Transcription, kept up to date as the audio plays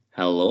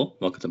Hello,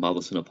 welcome to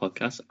Marvel Cinema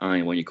Podcast. I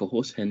am one of your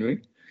co-hosts,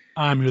 Henry.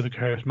 I'm your other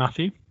co-host,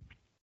 Matthew.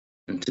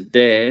 And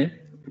today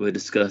we're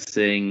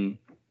discussing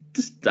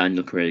just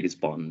Daniel Craig's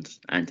Bond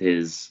and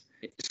his...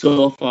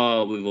 So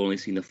far, we've only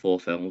seen the 4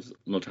 films.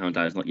 No Time to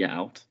Die is not yet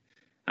out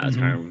at the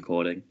time of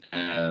recording.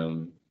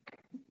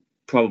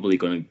 Probably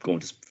going to go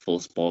into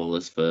full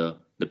spoilers for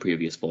the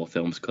previous 4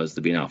 films because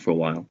they've been out for a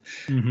while.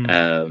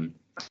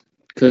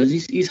 Because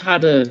he's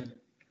had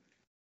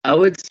I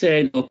would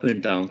say an up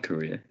and down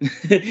career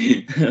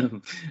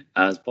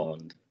as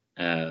Bond.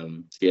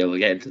 So yeah, we'll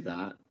get into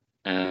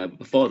that.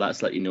 Before that,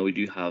 to let you know, we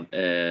do have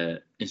an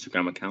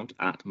Instagram account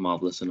at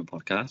Marvelous Cinema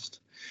Podcast.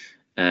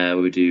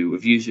 We do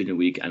reviews during the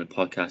week and a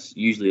podcast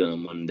usually on a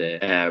Monday.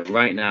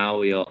 Right now,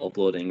 we are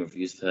uploading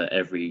reviews for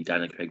every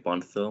Daniel Craig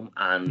Bond film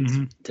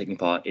and taking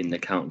part in the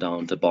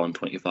Countdown to Bond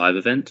 25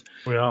 event.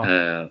 We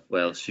are.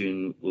 Well,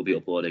 soon we'll be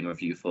uploading a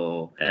review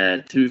for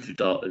Timothy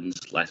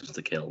Dalton's License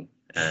to Kill,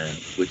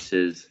 which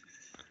is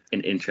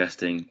an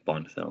interesting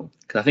Bond film.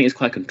 Because I think it's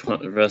quite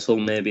controversial,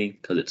 maybe,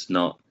 because it's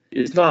not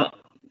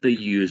the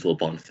usual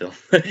Bond film.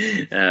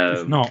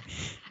 It's not.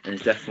 And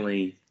it's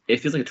definitely... It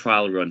feels like a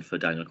trial run for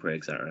Daniel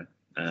Craig's era.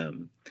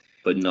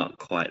 But not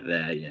quite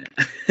there yet.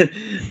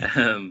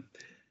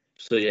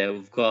 So yeah,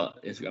 we've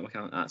got an Instagram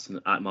account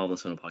at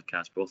Marvelous Cinema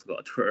Podcast. We've also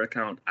got a Twitter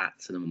account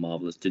at Cinema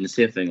Marvelous, doing the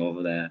same thing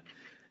over there.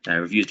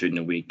 Reviews during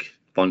the week,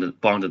 Bond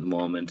at the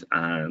moment,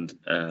 and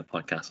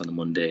podcasts on a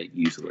Monday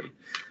usually.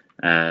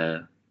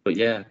 But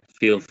yeah,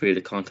 feel free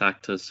to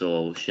contact us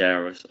or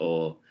share us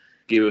or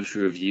give us a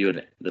review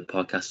at the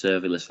podcast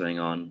server listening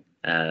on.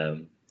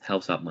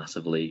 Helps out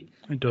massively.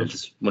 It does.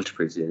 It's much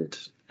appreciated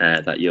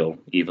that you're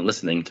even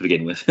listening to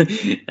begin with.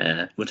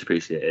 Much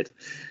appreciated.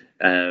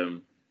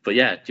 But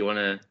yeah, do you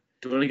want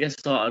to get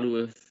started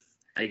with,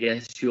 I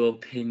guess, your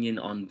opinion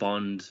on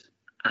Bond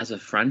as a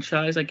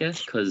franchise? I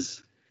guess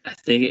because I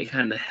think it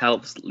kind of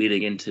helps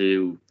leading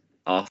into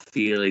our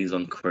feelings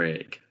on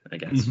Craig. I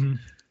guess.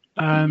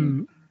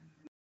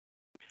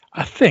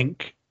 I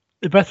think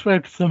the best way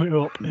to sum it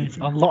up is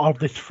a lot of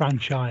this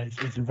franchise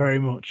is very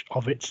much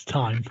of its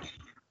time.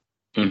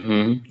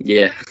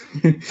 Yeah.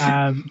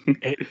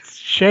 It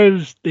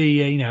shows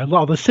the a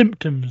lot of the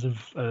symptoms of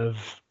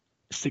 60s,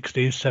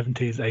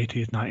 70s,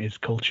 80s,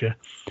 90s culture,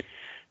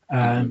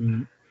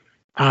 and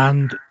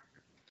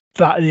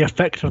that the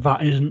effect of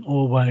that isn't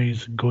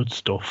always good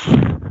stuff.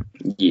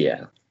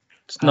 Yeah,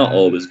 it's not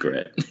always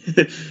great.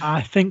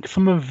 I think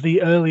some of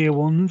the earlier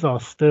ones are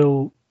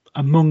still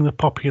among the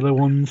popular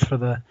ones for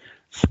the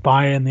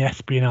spy and the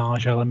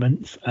espionage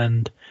elements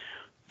and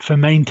for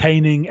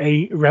maintaining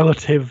a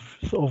relative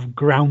sort of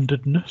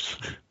groundedness.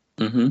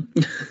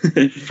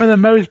 For the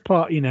most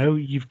part,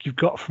 you've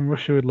got From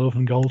Russia with Love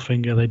and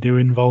Goldfinger. They do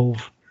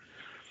involve,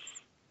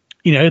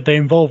 they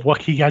involve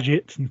wacky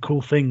gadgets and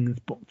cool things,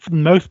 but for the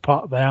most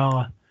part, they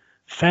are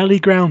fairly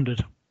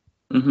grounded.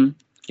 Yeah.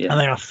 And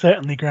they are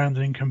certainly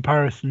grounded in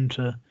comparison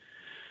to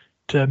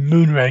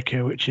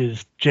Moonraker, which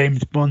is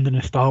James Bond in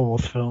a Star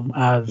Wars film.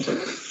 As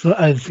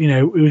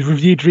it was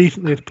reviewed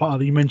recently as part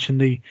of you mentioned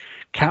the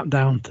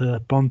Countdown to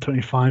Bond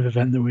 25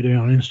 event that we're doing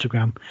on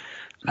Instagram.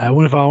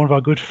 One of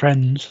our good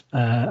friends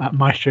at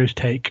Maestro's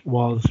Take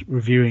was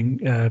reviewing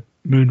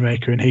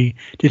Moonraker, and he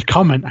did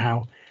comment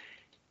how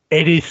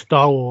it is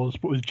Star Wars,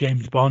 but with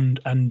James Bond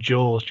and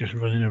Jaws just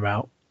running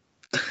about.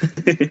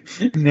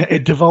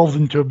 It devolves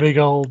into a big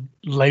old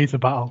laser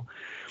battle.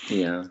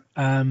 Yeah.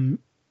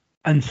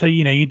 And so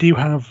you do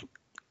have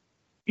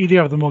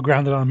the more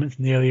grounded elements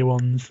in the earlier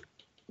ones,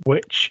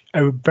 which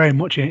are very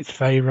much in its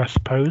favour, I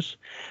suppose.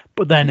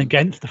 But then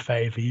against the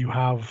favour, you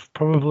have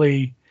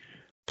probably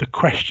the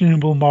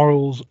questionable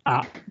morals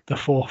at the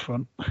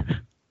forefront.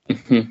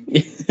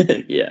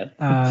 Yeah.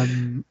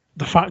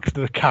 The fact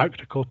that a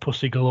character called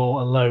Pussy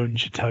Galore alone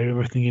should tell you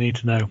everything you need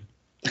to know.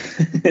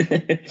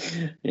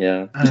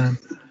 Yeah.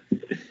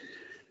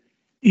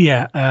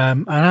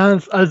 And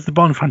as the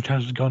Bond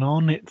franchise has gone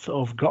on, it's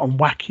sort of gotten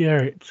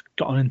wackier. It's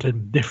gotten into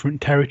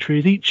different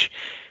territories.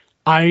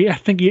 I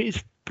think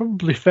it's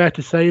probably fair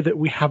to say that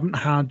we haven't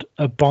had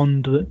a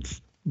Bond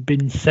that's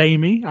been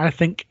samey. I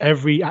think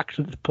every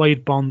actor that's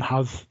played Bond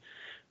has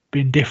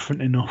been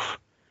different enough,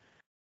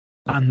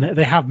 and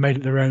they have made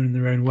it their own in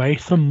their own way.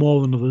 Some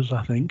more than others,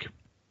 I think.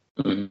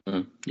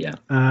 Yeah.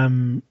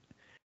 And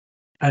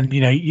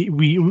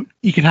you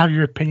can have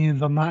your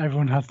opinions on that.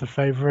 Everyone has their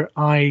favourite.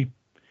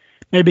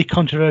 Maybe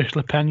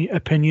controversial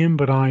opinion,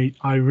 but I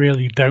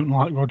really don't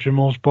like Roger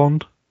Moore's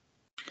Bond.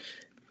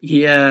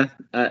 Yeah,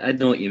 I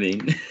know what you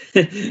mean.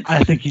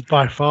 I think he's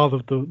by far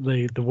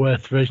the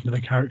worst version of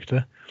the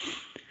character.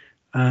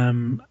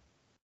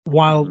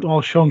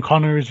 While Sean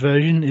Connery's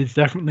version is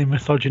definitely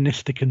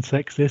misogynistic and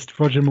sexist,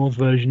 Roger Moore's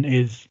version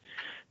is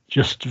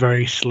just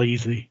very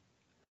sleazy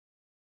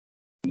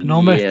and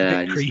almost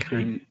a bit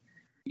creepy.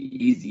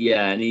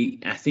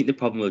 I think the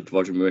problem with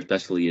Roger Moore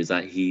especially is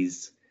that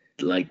he's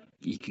like,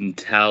 you can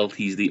tell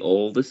he's the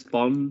oldest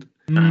Bond,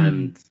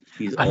 and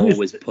he's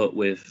always put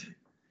with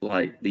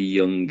like the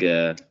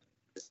younger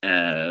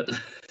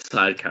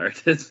side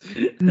characters.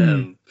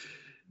 I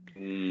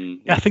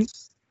think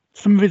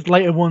some of his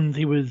later ones,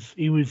 he was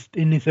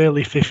in his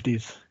early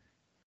 50s,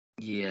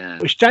 Yeah.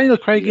 which Daniel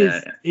Craig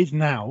Yeah. is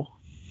now.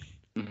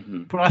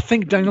 Mm-hmm. But I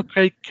think Daniel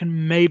Craig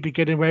can maybe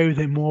get away with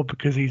it more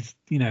because he's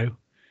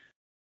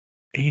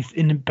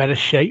in better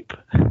shape.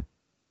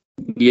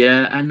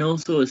 Yeah, and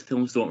also his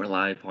films don't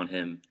rely upon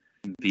him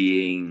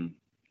being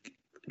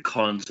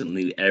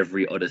constantly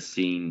every other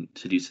scene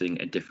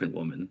seducing a different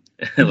woman.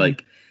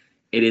 Like,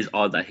 it is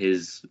odd that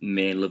his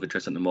main love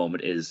interest at the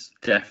moment is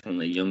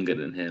definitely younger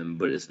than him,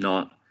 but it's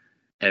not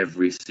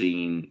every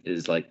scene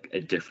is like a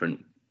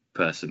different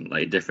person,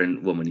 like a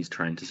different woman he's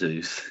trying to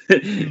seduce,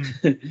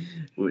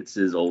 which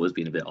has always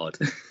been a bit odd.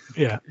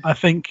 Yeah, I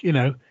think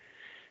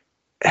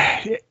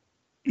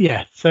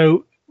yeah.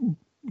 So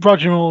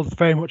Roger Moore's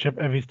very much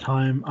of his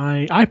time.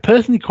 I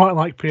personally quite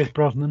like Pierce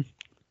Brosnan.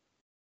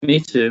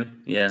 Me too.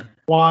 Yeah.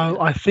 While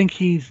I think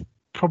he's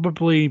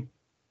probably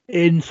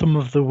in some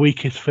of the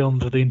weakest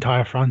films of the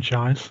entire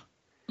franchise.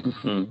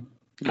 Mm-hmm.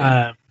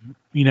 Yeah.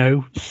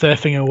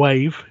 Surfing a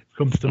Wave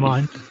comes to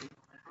mind.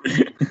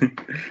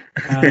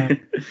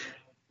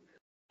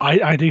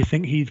 I do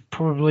think he's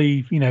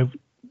probably,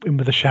 in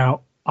with a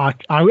shout.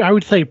 I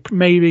would say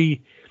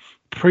maybe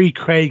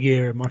pre-Craig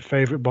era, my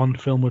favourite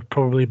Bond film would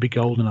probably be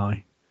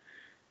GoldenEye.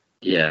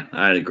 Yeah,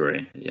 I'd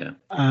agree. Yeah.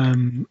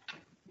 And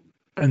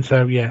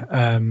so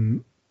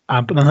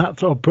but then that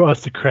sort of brought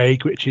us to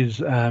Craig, which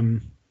is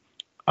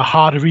a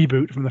harder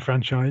reboot from the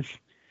franchise.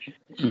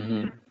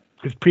 Mm-hmm.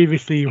 Because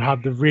previously you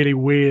had the really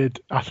weird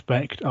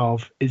aspect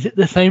of, is it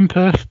the same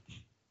person?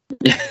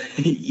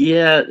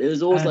 Yeah, it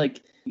was always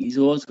like he's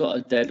always got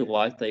a dead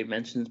wife that he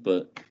mentions,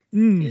 but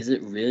is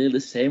it really the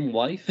same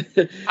wife?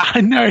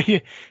 I know,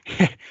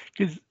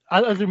 because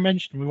as we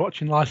mentioned, we're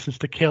watching License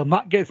to Kill, and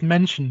that gets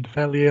mentioned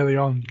fairly early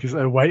on because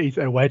it's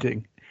a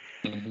wedding.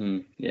 Mm-hmm.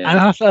 Yeah. And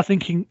I started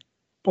thinking,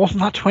 wasn't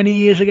that 20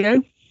 years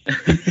ago?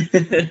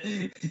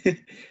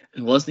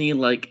 Wasn't he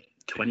like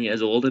 20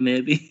 years older,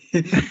 maybe?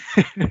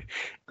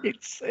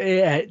 It's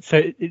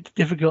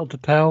difficult to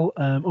tell,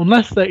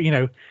 unless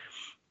that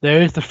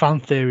there is the fan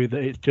theory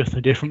that it's just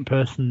a different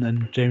person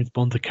than James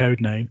Bond's a code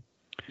name.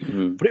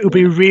 Mm-hmm. But it would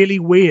be really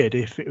weird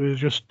if it was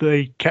just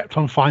they kept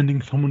on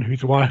finding someone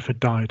whose wife had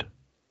died.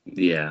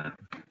 Yeah,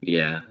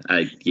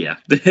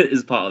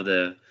 It's part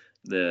of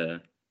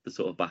the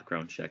sort of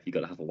background check. You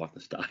got to have a wife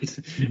that's died.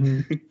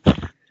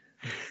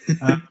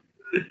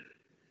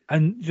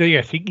 And so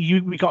yes,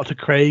 we got to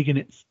Craig, and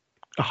it's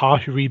a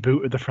harsh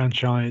reboot of the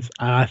franchise,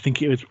 and I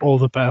think it was all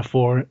the better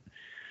for it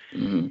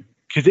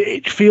because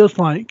it feels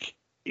like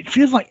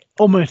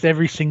almost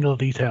every single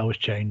detail was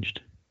changed.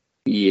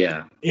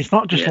 Yeah, it's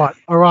not just like,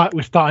 all right,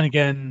 we're starting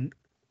again.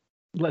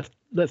 Let's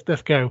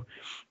go.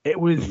 It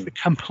was a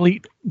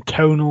complete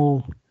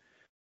tonal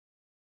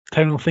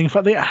thing. In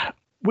fact,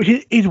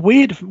 which is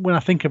weird when I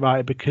think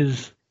about it,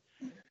 because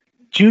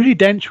Judi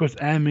Dench was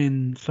M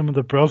in some of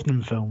the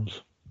Brosnan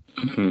films.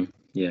 Mm-hmm.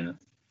 Yeah,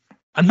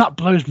 and that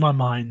blows my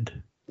mind.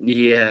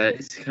 Yeah,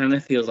 it kind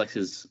of feels like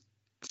she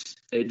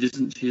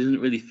doesn't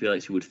really feel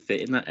like she would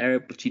fit in that era,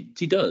 but she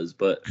does.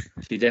 But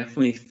she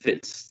definitely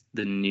fits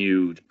the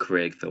new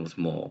Craig films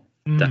more.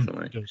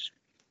 Definitely. Does.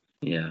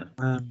 Yeah.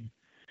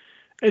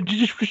 It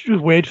just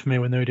was weird for me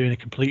when they were doing a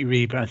complete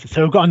reboot.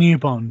 So we've got a new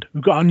Bond,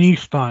 we've got a new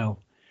style.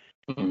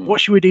 What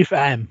should we do for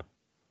M?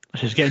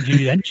 Let's just get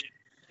Judi Dench.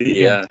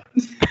 Yeah.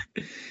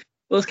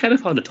 Well, it's kind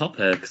of hard to top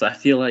her because I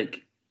feel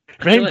like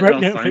Ralph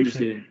Fiennes is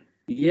doing.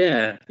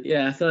 Yeah,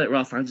 I feel like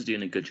Ralph Fiennes is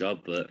doing a good job,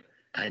 but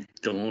I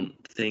don't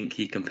think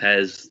he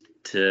compares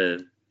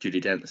to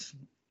Judi Dench.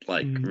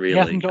 Like, really, he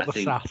hasn't got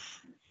the sass.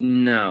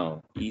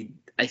 No,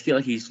 I feel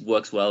like he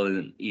works well,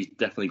 and he's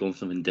definitely going for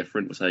something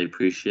different, which I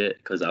appreciate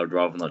because I would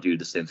rather not do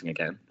the same thing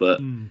again.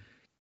 But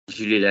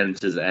Judi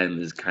Dench's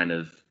M is kind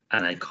of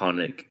an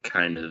iconic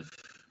kind of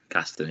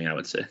casting, I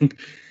would say.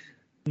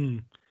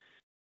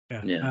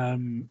 Yeah.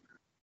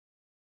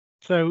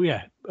 So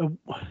yeah,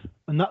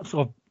 and that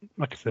sort of,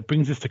 like I said,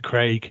 brings us to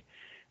Craig,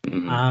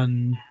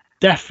 and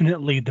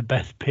definitely the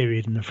best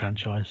period in the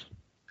franchise.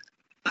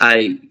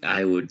 I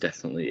would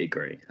definitely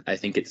agree. I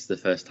think it's the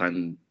first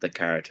time the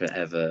character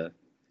ever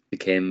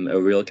became a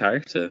real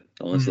character,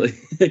 honestly.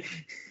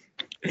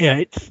 Yeah,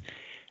 it's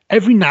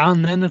every now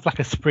and then there's like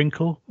a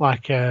sprinkle,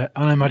 like on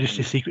Her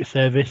Majesty's Secret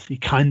Service. He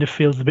kind of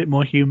feels a bit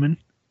more human.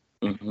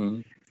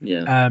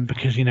 Yeah.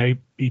 Because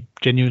he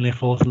genuinely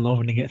falls in love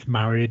and he gets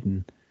married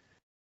and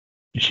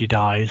she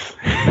dies.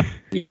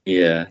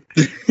 Yeah.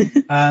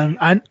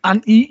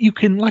 And you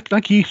can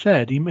like you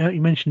said, you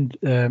mentioned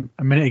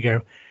a minute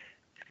ago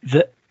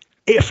that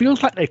it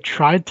feels like they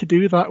tried to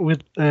do that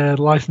with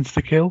License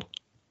to Kill.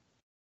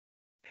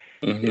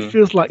 It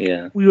feels like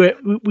we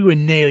were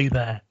nearly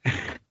there.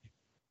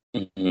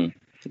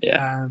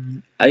 Yeah.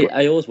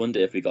 I always wonder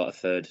if we got a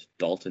third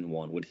Dalton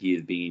one, would he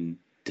have been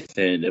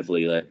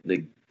definitively like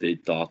the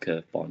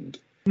darker Bond,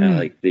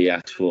 like the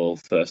actual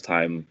first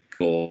time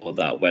goal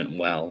that went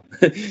well,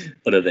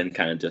 other than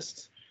kind of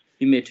just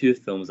he made two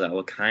films that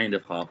were kind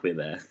of halfway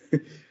there.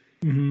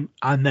 And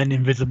then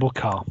Invisible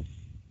Car.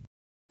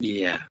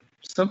 Yeah,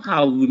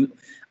 somehow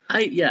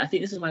I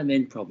think this is my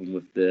main problem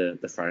with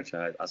the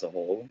franchise as a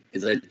whole,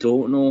 is I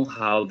don't know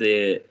how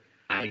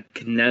I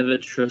can never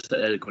trust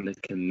that they're going to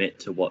commit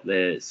to what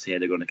they say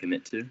they're going to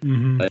commit to.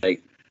 Mm-hmm.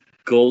 Like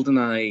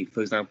GoldenEye,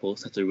 for example,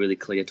 sets a really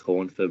clear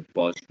tone for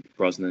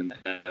Brosnan,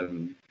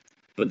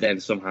 but then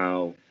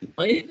somehow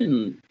not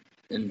even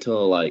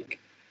until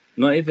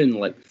not even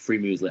like 3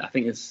 movies later, I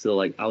think it's still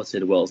like I would say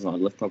the world's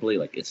not lived properly.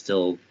 Like it's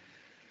still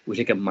we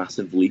take a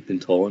massive leap in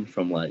tone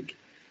from like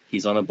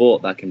he's on a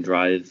boat that can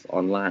drive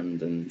on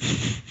land, and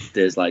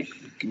there's like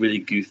really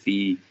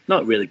goofy,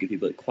 not really goofy,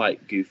 but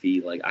quite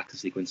goofy like action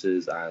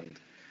sequences, and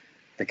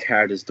the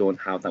characters don't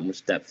have that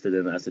much depth to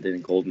them as they did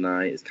in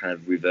GoldenEye. It's kind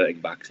of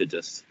reverting back to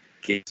just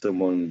give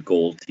someone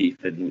gold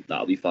teeth and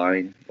that'll be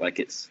fine. Like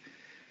it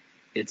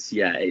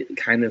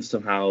kind of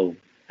somehow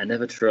I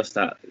never trust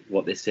that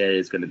what they say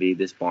is going to be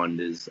this Bond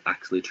is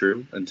actually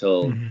true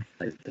until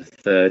like the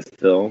third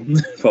film,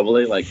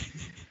 probably. Like,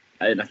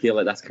 and I feel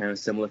like that's kind of a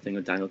similar thing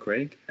with Daniel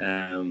Craig.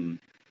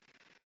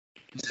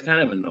 It's kind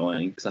of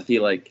annoying because I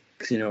feel like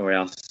Casino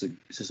Royale is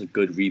just a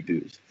good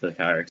reboot for the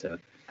character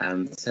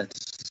and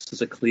sets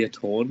such a clear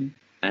tone.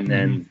 And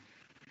then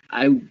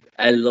I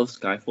love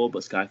Skyfall,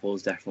 but Skyfall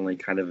is definitely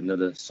kind of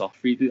another soft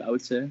reboot, I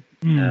would say.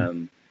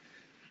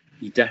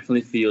 He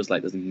definitely feels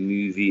like there's a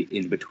movie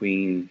in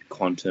between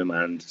Quantum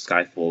and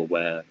Skyfall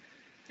where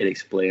it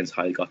explains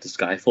how he got to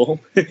Skyfall.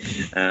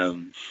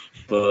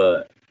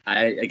 But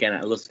I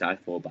love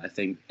Skyfall, but I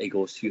think it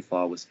goes too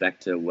far with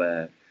Spectre,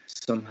 where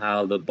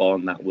somehow the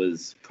Bond that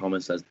was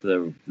promised as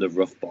the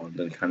rough Bond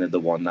and kind of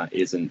the one that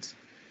isn't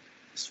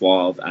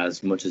suave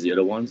as much as the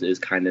other ones is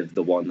kind of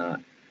the one that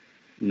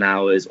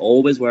now is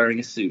always wearing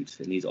a suit,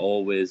 and he's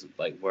always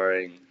like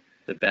wearing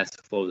the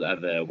best clothes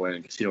ever.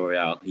 Wearing Casino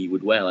Royale, he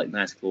would wear like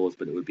nice clothes,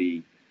 but it would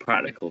be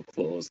practical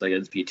clothes, like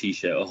it'd be a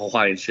t-shirt, a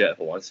Hawaiian shirt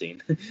for one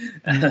scene.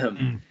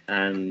 And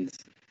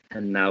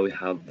now we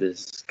have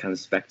this kind of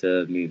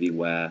Spectre movie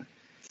where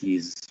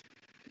he's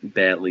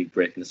barely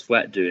breaking a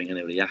sweat doing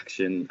any of the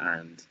action,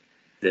 and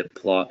the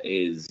plot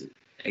is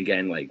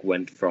again like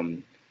went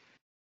from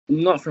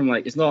not from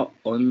like it's not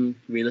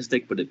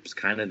unrealistic, but it's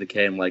kind of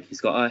became like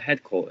he's got a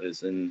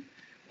headquarters and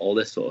all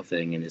this sort of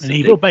thing, and it's an a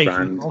evil big base.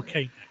 brand.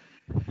 Okay.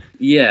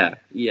 Yeah,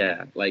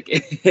 like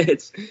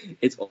it's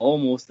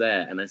almost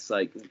there, and it's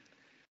like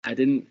I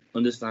didn't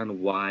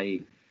understand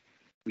why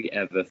we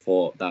ever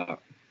thought that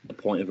the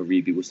point of a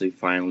reboot was to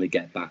finally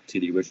get back to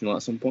the original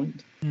at some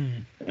point.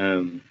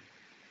 Because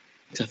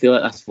I feel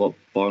like that's what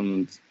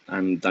Bond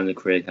and Daniel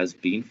Craig has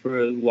been for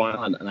a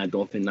while, and I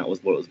don't think that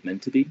was what it was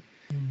meant to be.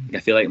 I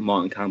feel like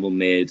Martin Campbell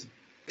made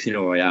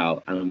Casino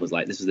Royale and was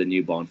like, this is the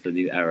new Bond for the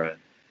new era.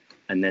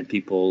 And then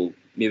people,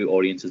 maybe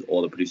audiences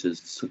or the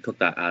producers, took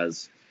that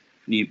as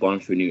new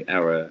Bond for a new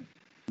era.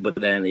 But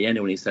then at the end,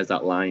 when he says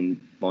that line,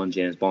 Bond,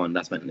 James Bond,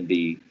 that's meant to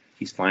be,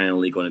 he's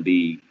finally going to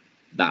be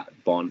that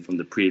Bond from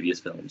the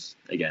previous films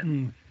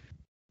again.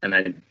 And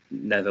I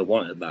never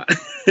wanted that.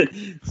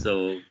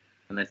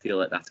 And I feel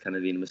like that's kind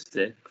of been a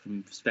mistake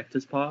from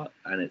Spectre's part.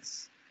 And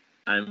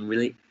I'm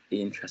really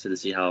interested to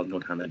see how No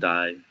Time to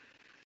Die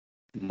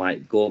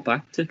might go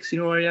back to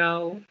Casino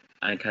Royale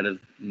and kind of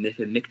make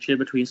a mixture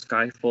between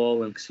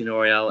Skyfall and Casino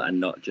Royale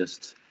and not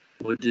just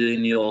we're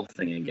doing the old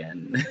thing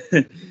again.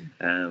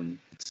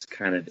 It's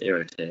kind of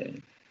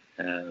irritating.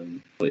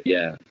 But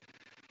the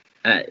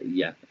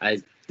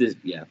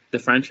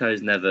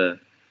franchise never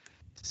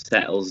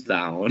settles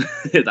down,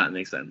 if that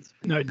makes sense.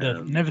 No, it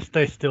doesn't. Never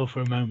stay still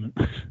for a moment.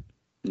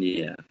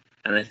 Yeah,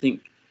 and I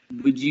think,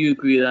 would you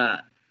agree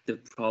that the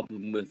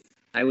problem with,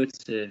 I would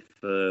say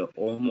for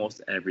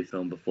almost every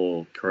film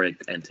before Craig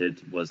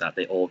entered, was that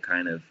they all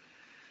kind of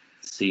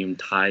seemed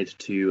tied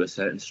to a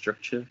certain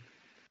structure?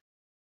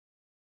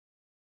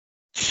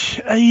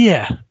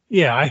 Yeah,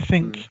 I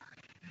think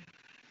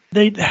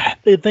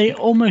they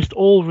almost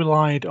all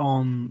relied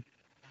on,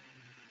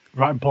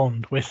 right,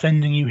 Bond, we're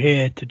sending you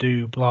here to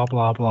do blah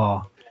blah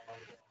blah,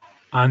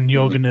 and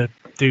you're gonna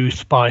do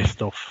spy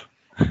stuff.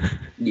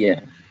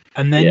 Yeah.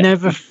 And they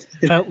never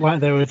felt like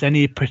there was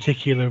any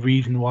particular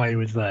reason why he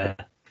was there,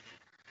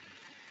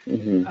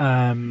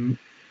 other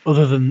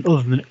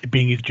than it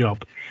being his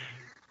job.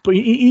 But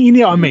you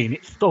know what I mean?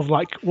 It's sort of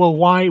like, well,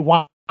 why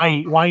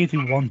does he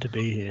want to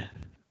be here?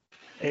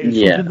 It's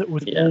something that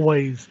was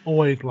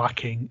always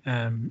lacking.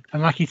 And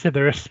like you said,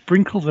 there are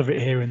sprinkles of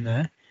it here and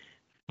there,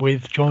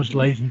 with George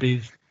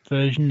Lazenby's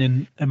version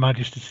in Her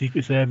Majesty's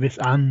Secret Service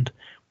and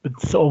with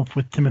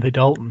Timothy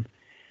Dalton.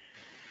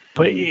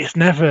 But it's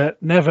never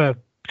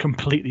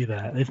completely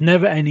there. There's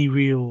never any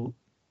real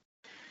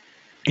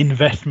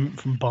investment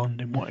from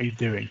Bond in what he's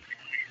doing.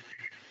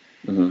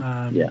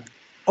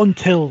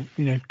 Until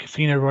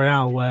Casino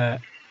Royale, where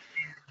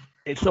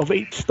it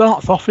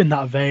starts off in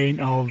that vein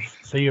of,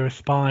 so you're a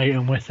spy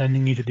and we're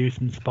sending you to do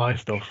some spy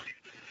stuff.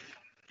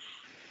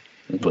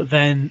 But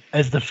then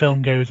as the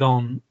film goes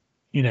on,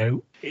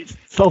 it's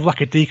sort of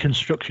like a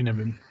deconstruction of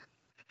him.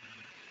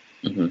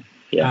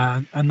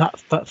 And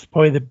that's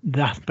probably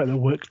the aspect that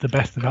works the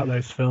best about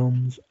those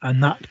films,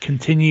 and that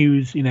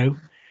continues,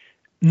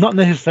 not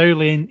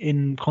necessarily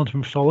in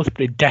Quantum of Solace,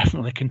 but it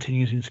definitely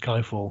continues in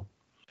Skyfall.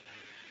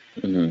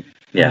 Mm-hmm.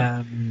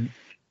 Yeah.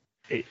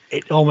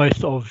 It almost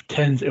sort of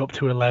turns it up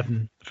to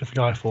 11 for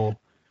Skyfall.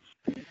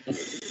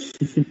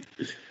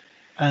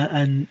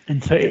 And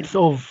so it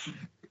sort of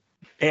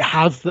it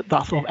has that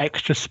sort of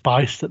extra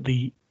spice that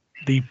the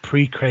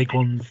pre-Craig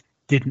ones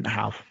didn't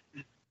have,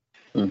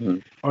 Mm-hmm.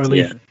 or at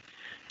least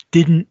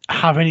didn't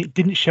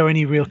show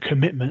any real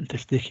commitment to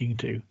sticking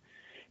to,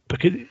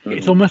 because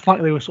it's almost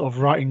like they were sort of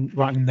writing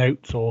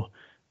notes or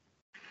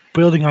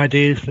building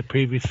ideas for the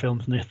previous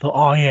films, and they thought,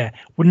 oh yeah,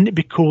 wouldn't it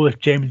be cool if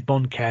James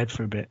Bond cared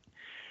for a bit?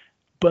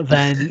 But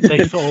then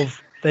they sort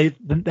of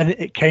then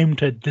it came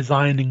to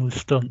designing the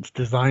stunts,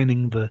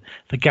 designing the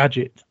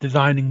gadgets,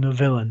 designing the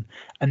villain,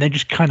 and they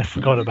just kind of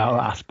forgot about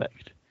that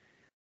aspect.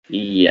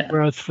 Yeah.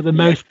 Whereas for the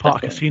most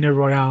part, definitely. Casino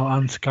Royale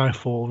and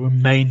Skyfall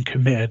remain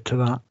committed to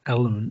that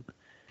element.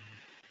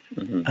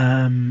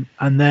 Mm-hmm.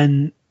 And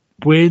then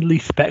weirdly,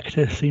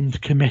 Spectre seems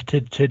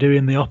committed to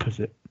doing the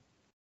opposite.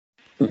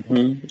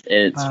 Mm-hmm.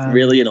 It's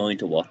really annoying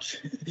to watch.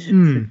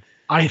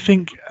 I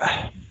think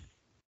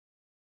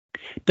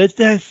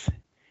there's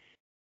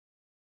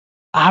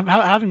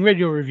having read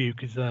your review,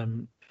 because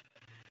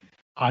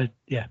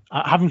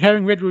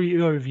having read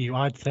your review,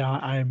 I'd say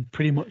I am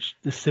pretty much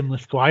the similar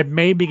score. I'd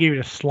maybe give it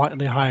a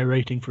slightly higher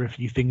rating for a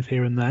few things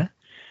here and there,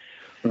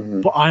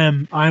 but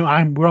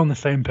we're on the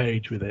same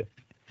page with it.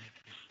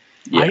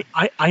 Yeah.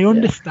 I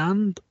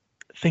understand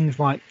things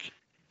like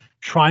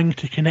trying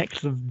to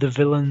connect the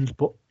villains,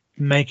 but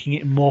making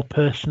it more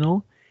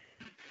personal.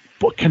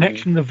 But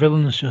connecting the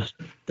villains just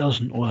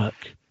doesn't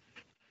work.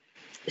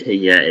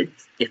 Yeah,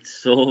 it's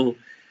so.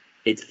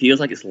 It feels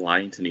like it's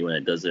lying to me when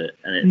it does it,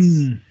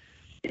 and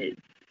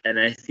and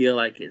I feel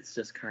like it's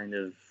just kind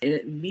of.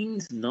 It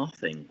means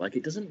nothing. Like,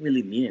 it doesn't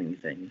really mean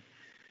anything.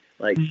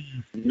 Like,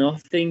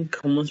 nothing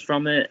comes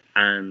from it,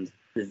 and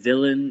the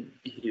villain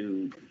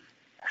who.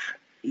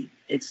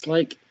 It's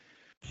like.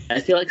 I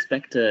feel like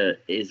Spectre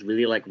is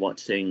really like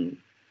watching.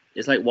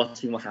 It's like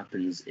watching what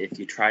happens if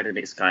you try to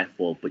make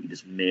Skyfall, but you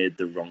just made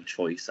the wrong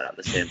choice at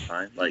the same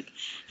time. Like,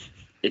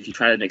 if you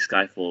try to make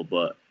Skyfall,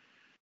 but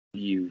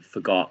you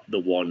forgot the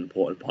one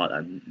important part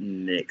that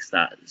makes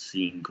that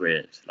scene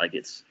great. Like,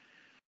 it's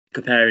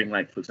comparing,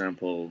 like, for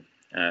example,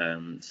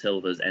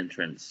 Silver's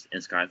entrance in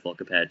Skyfall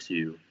compared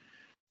to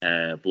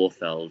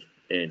Blofeld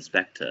in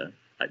Spectre,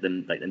 like the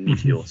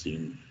meteor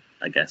scene,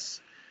 I guess.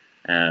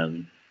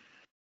 And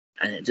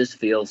it just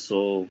feels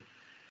so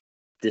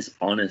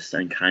dishonest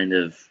and kind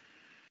of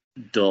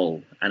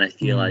dull. And I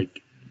feel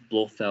like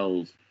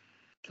Blofeld,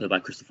 played by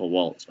Christopher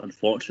Waltz,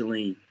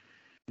 unfortunately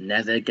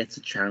never gets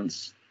a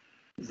chance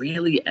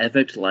really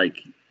ever to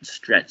like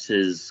stretch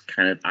his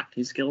kind of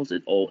acting skills.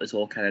 It's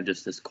all kind of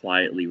just this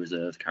quietly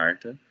reserved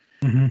character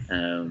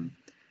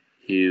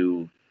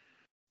who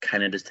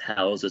kind of just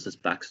tells us this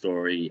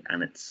backstory,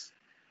 and it's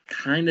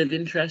kind of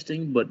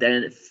interesting, but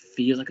then it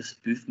feels like a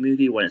spoof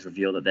movie when it's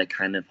revealed that they're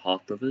kind of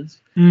half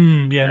brothers.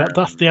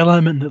 That's the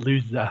element that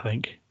loses it, I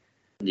think.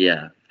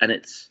 Yeah, and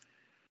it's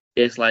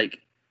like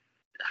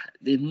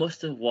they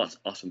must have watched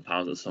Austin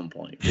Powers at some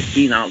point. It's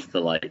been out for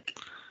like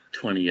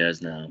 20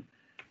 years now,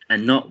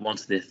 and not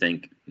once they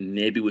think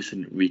maybe we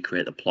should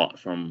recreate the plot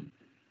from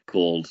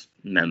Gold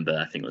Member,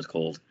 I think it was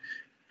called,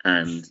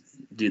 and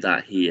do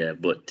that here,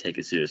 but take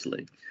it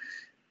seriously.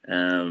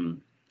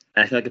 And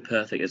I feel like a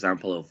perfect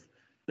example of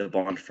the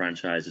Bond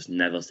franchise just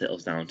never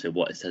settles down to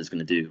what it says it's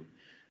going to do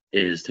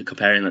is to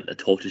comparing like the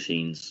torture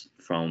scenes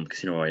from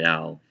Casino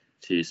Royale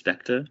to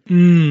Spectre.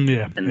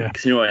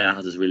 Casino Royale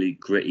has this really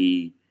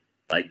gritty,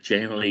 like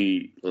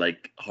generally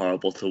like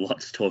horrible to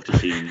watch torture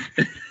scene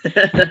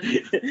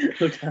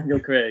with Daniel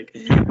Craig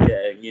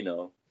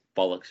getting,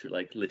 bollocks,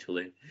 like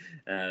literally.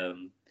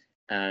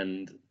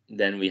 And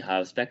then we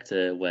have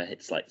Spectre, where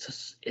it's like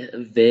just a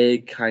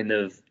vague kind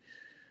of,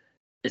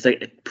 it's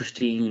like a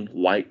pristine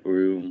white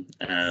room.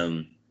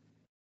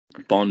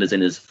 Bond is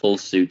in his full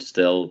suit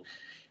still.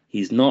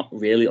 He's not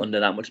really under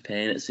that much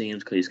pain, it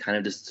seems, because he's kind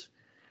of just,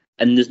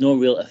 and there's no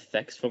real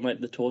effects from like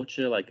the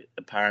torture. Like,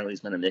 apparently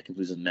it's meant to make him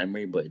lose his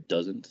memory, but it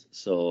doesn't.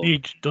 So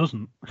it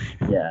doesn't.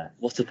 Yeah,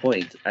 what's the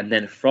point? And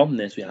then from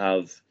this we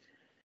have,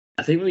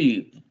 I think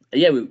we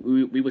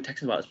were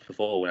texting about this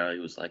before when I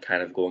was like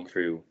kind of going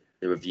through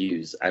the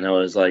reviews, and I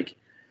was like,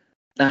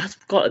 that's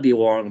got to be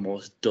one of the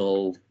most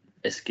dull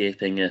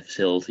escaping a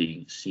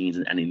facility scenes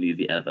in any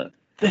movie ever.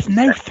 There's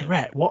no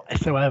threat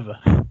whatsoever.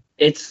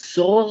 It's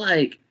so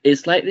like,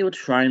 it's like they were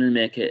trying to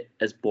make it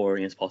as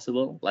boring as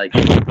possible. Like,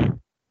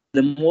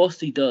 the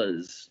most he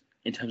does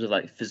in terms of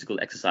like physical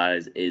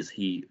exercise is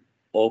he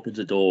opens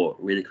a door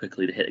really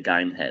quickly to hit a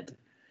guy in the head.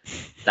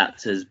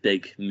 That's his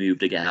big move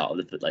to get out of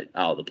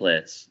the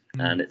place.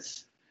 And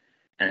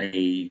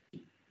he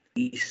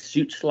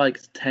shoots like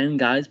 10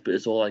 guys, but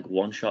it's all like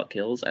one shot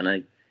kills. And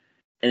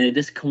it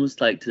just comes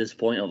like to this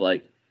point of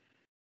like,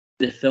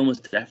 the film is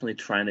definitely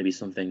trying to be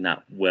something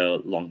that we're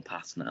long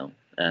past now.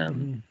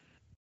 And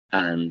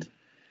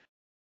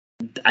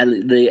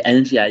the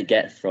energy I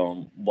get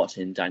from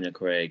watching Daniel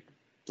Craig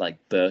like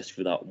burst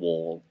through that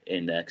wall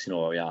in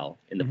Casino Royale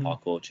in the Mhm.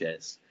 parkour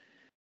chase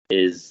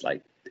is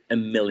like a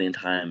million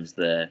times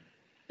the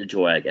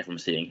joy I get from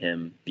seeing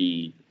him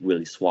be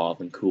really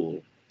suave and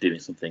cool doing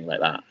something like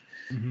that.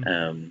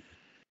 Mhm.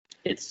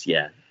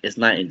 It's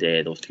night and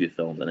day, those two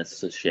films, and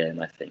it's a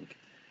shame, I think,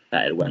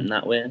 that it went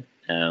that way.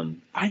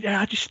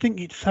 I just think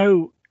it's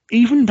so.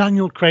 Even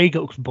Daniel Craig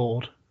looks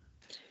bored.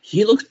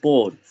 He looks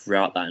bored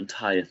throughout that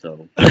entire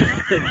film,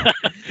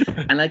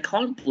 and I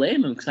can't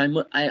blame him because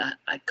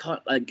I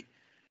can't like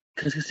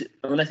because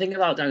when I think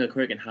about Daniel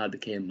Craig and how it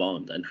became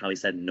Bond and how he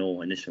said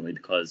no initially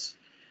because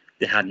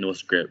they had no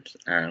script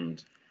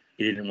and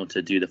he didn't want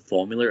to do the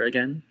formula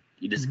again.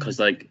 He just because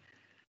like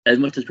as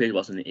much as Pierce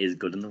Brosnan is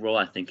good in the role,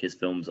 I think his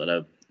films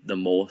are the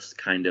most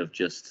kind of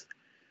just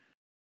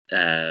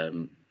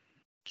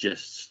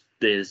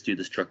they just do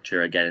the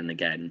structure again and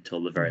again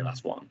until the very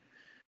last one.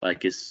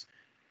 Like it's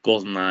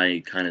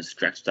GoldenEye kind of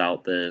stretched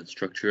out the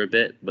structure a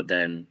bit, but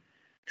then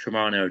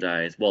Tomorrow Never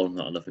Dies, Well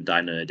Not Enough, and Die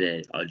Another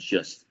Day are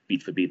just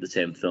beat for beat the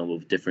same film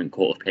with different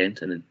coat of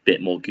paint and a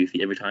bit more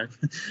goofy every time.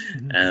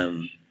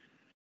 And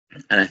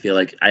I feel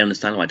like I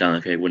understand why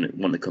Daniel Craig wouldn't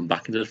want to come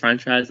back into the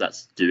franchise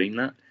that's doing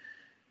that.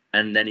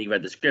 And then he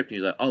read the script and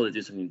he was like, oh, they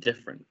do something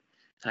different.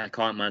 So I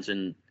can't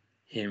imagine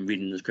him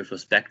reading the script for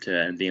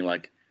Spectre and being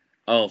like,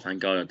 oh,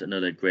 thank God,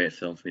 another great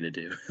film for me to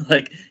do.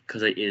 Like,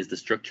 because it is the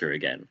structure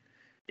again.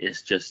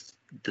 It's just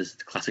this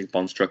classic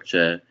Bond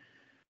structure,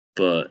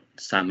 but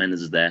Sam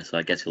Mendes is there, so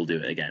I guess he'll do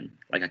it again.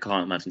 Like, I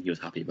can't imagine he was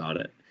happy about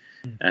it.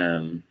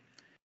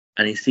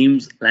 And he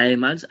seems,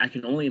 I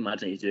can only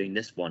imagine he's doing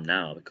this one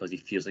now because he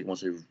feels like he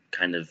wants to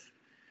kind of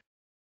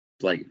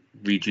like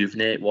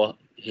rejuvenate what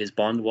his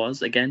Bond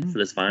was again for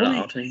this final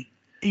outing.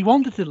 He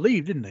wanted to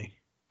leave, didn't he?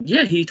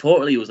 Yeah, he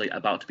totally was like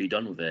about to be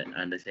done with it,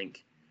 and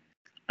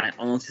I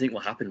honestly think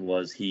what happened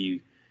was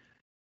he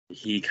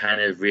kind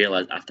of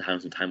realized after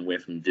having some time away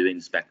from doing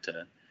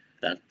Spectre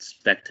that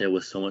Spectre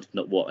was so much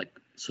not what like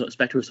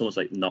Spectre was so much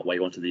like not what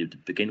he wanted to do to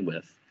begin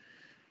with.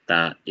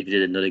 That if he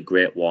did another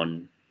great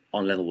one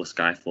on level with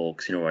Skyfall,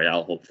 Casino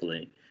Royale,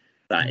 hopefully,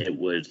 that it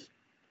would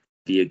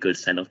be a good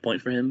send-off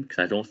point for him. Because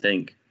I don't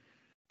think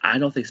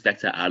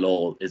Spectre at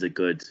all is a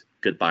good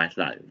goodbye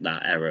to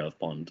that era of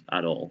Bond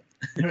at all.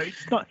 No,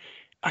 it's not.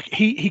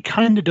 He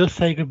kind of does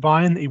say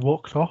goodbye and he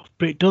walks off,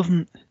 but it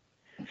doesn't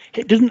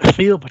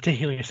feel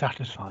particularly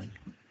satisfying.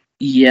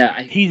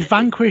 Yeah, he's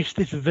vanquished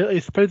this.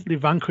 He's supposedly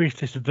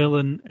vanquished this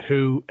villain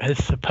who has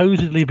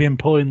supposedly been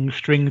pulling the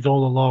strings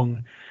all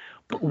along,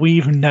 but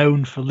we've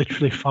known for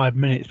literally 5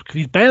 minutes because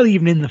he's barely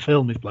even in the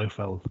film. Is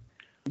Blofeld?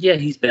 Yeah,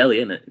 he's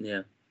barely in it.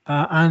 Yeah,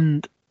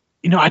 and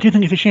I do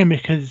think it's a shame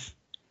because,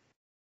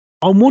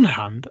 on one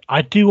hand,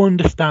 I do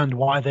understand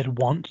why they'd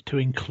want to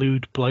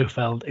include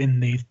Blofeld in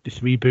this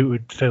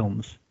rebooted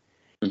films.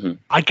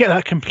 I get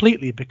that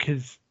completely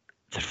because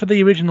for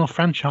the original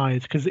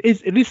franchise, because it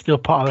is still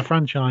part of the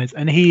franchise,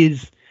 and he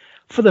is,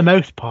 for the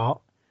most part,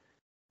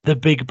 the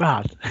big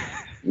bad.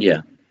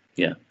 Yeah.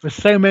 For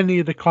so many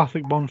of the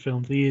classic Bond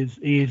films, he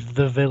is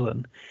the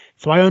villain.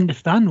 So I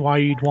understand why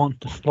you'd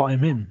want to slot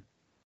him in.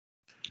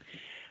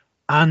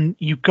 And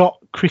you've got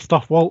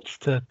Christoph Waltz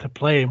to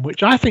play him,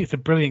 which I think is a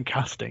brilliant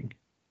casting.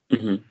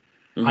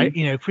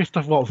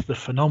 Christoph Waltz is a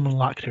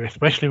phenomenal actor,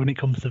 especially when it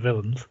comes to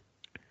villains.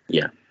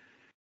 Yeah.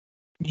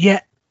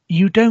 Yet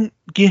you don't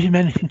give him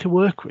anything to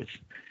work with.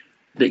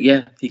 But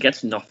yeah, he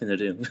gets nothing to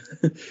do.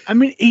 I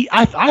mean,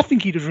 I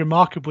think he does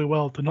remarkably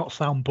well to not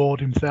sound bored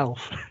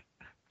himself.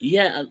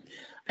 Yeah,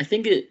 I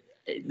think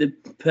the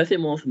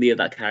perfect moment for me of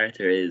that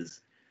character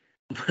is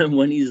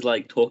when he's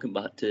like talking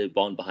back to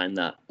Bond behind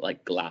that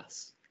like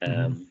glass,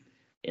 in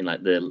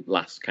like the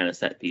last kind of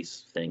set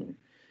piece thing,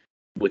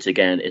 which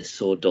again is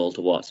so dull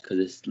to watch because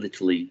it's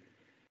literally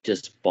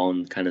just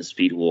Bond kind of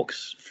speed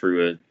walks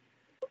through a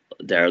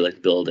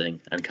derelict building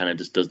and kind of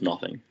just does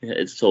nothing.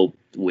 It's so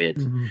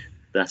weird.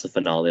 That's the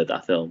finale of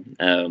that film.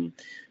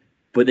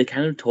 But they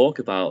kind of talk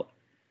about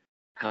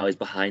how he's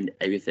behind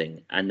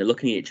everything, and they're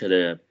looking at each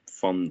other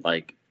from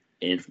like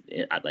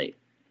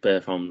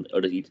from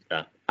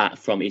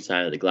from each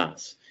side of the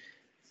glass,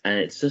 and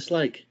it's just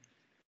like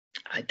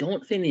I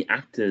don't think the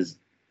actors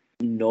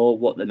know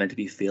what they're meant to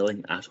be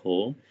feeling at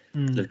all.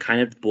 They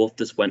kind of both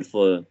just went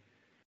for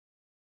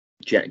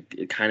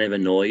kind of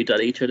annoyed at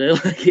each other.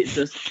 Like it's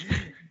just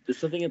there's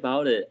something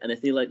about it, and I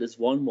feel like there's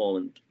one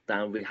moment that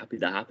I'm really happy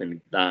that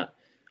happened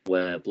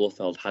where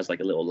Blofeld has like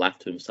a little laugh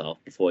to himself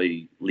before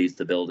he leaves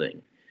the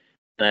building.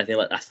 And I feel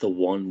like that's the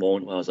one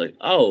moment where I was like,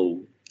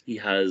 oh, he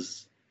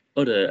has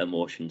other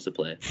emotions to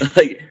play.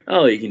 Like,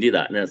 oh, you can do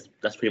that. And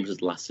that's pretty much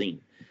his last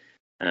scene.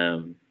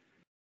 So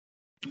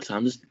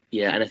I'm just,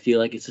 and I feel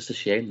like it's just a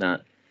shame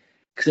that,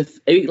 because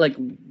if, like,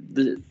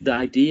 the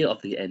idea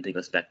of the ending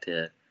of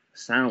Spectre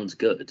sounds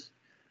good.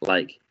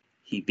 Like,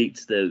 he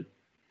beats the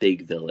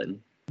big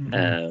villain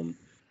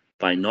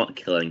by not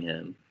killing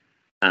him,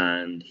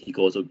 and he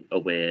goes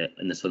away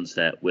in the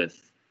sunset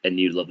with a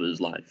new love of his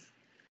life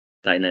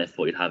that I never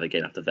thought you'd have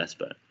again after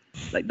Vesper.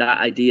 Like, that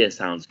idea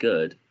sounds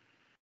good,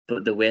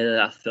 but the way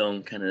that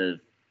film kind of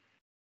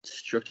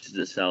structures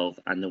itself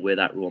and the way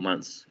that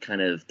romance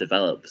kind of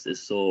develops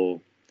is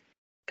so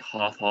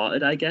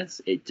half-hearted, I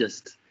guess. It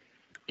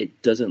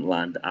doesn't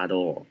land at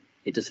all.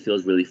 It just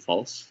feels really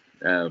false.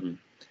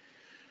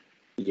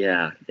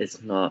 Yeah,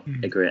 it's not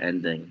a great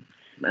ending,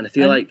 and I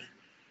feel like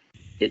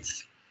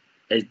it's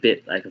a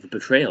bit like of a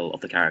betrayal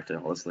of the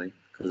character, honestly,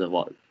 because of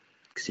what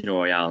Casino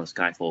Royale and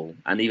Skyfall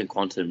and even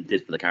Quantum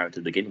did for the character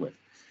to begin with.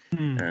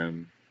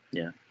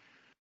 Yeah.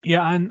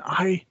 Yeah, and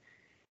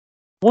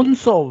one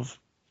sort of,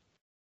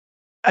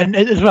 and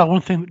as well,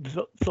 one thing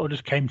that sort of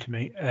just came to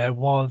me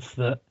was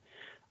that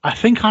I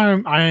think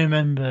I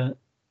remember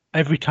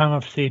every time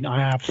I've seen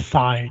I have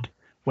sighed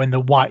when the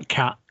white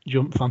cat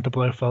jumps onto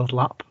Blofeld's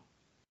lap.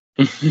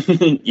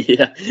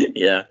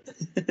 yeah.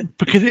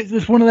 Because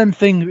it's one of them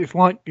things. It's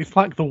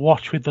like the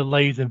watch with the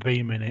laser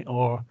beam in it,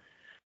 or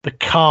the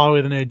car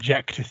with an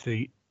ejector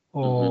seat,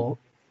 or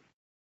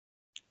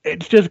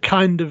it's just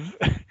kind of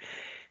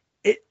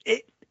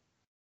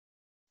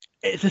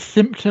it's a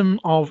symptom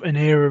of an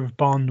era of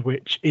Bond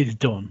which is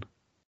done.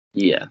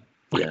 Yeah.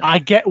 Like, I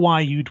get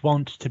why you'd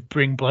want to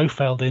bring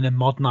Blofeld in and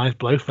modernize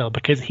Blofeld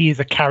because he is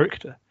a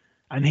character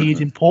and he is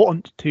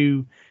important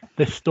to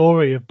the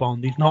story of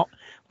Bond. He's not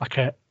like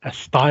a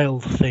style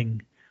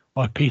thing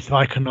or a piece of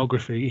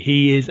iconography.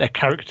 He is a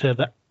character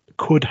that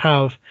could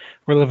have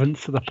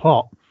relevance to the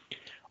plot.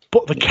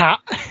 But the cat,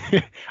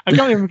 I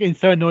can't even get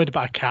so annoyed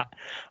about a cat.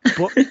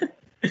 But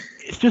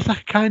it's just a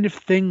kind of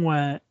thing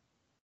where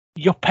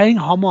you're paying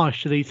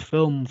homage to these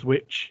films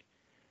which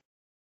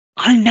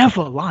I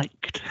never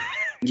liked.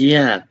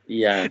 Yeah.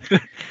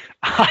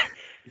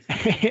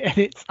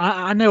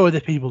 I know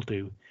other people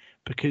do,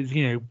 because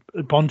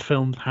Bond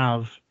films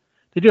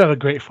they do have a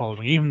great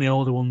following. Even the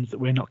older ones that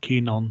we're not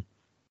keen on,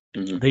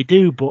 they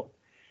do. But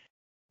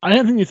I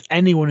don't think there's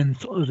anyone in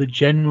sort of the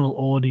general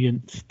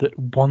audience that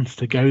wants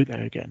to go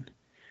there again.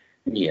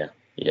 Yeah.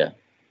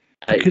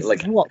 Because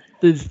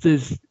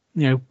there's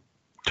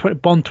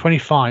Bond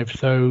 25,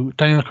 so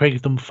Daniel Craig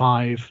has done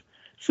 5.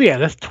 So yeah,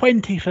 there's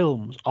 20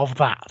 films of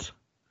that.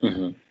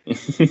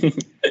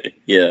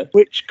 Yeah.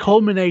 Which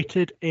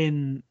culminated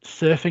in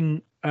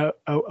surfing a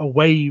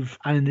wave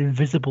and an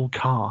invisible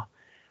car.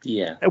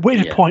 Yeah. At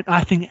which point,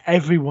 I think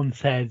everyone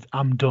said,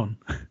 "I'm done."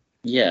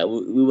 Yeah,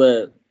 we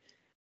were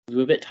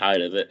a bit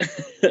tired of it.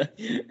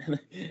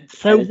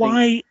 So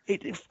why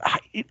it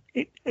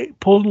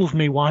puzzles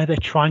me why they're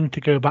trying to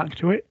go back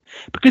to it,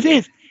 because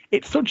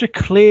it's such a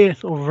clear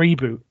sort of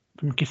reboot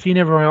from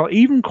Casino Royale.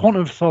 Even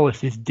Quantum of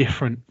Solace is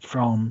different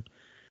from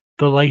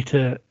the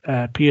later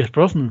Pierce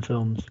Brosnan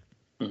films.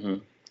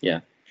 Yeah.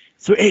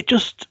 So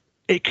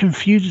it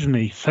confuses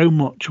me so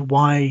much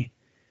why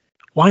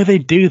they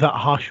do that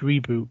harsh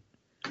reboot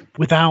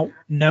without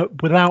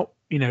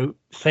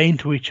saying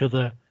to each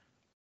other,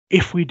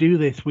 if we do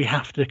this, we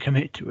have to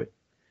commit to it.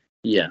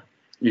 Yeah,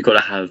 you've got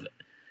to have,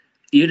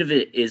 even if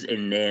it is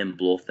in name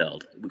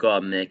Blofeld, we've got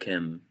to make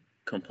him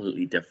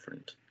completely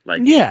different.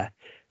 And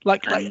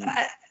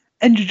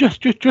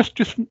just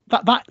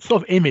that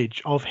sort of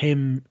image of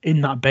him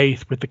in that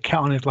base with the cat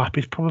on his lap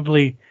is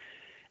probably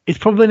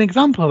an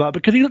example of that,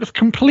 because he looks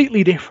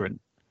completely different.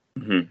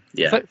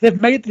 Yeah, so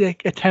they've made the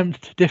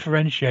attempt to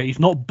differentiate. He's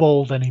not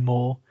bald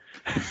anymore.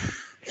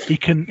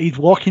 He's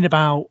walking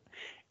about.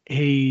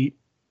 He's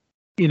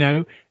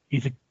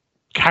a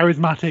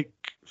charismatic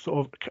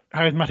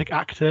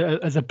actor,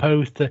 as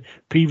opposed to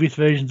previous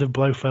versions of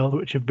Blofeld,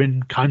 which have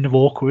been kind of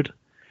awkward.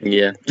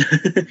 Yeah.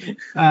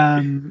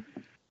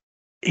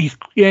 He's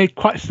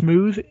quite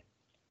smooth,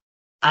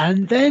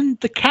 and then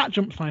the cat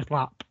jumps on his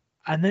lap,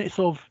 and then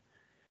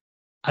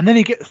and then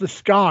he gets the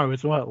scar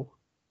as well.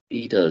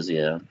 He does,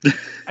 yeah.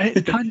 And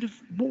it's kind of,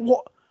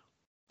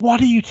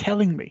 what are you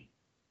telling me?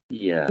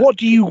 Yeah. What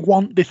do you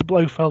want this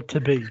Blofeld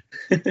to be?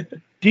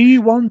 Do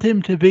you want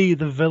him to be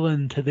the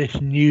villain to this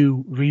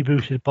new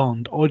rebooted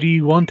Bond, or do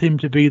you want him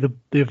to be the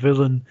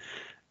villain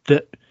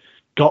that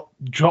got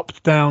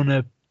dropped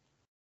down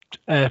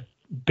a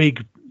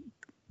big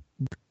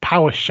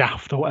power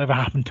shaft, or whatever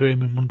happened to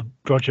him in one of the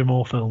Roger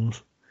Moore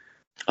films?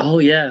 Oh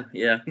yeah.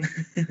 Yeah,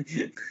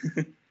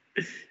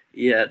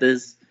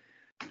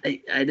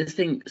 I just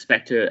think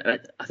Spectre.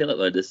 I feel like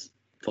we're just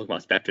talking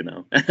about Spectre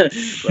now,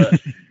 but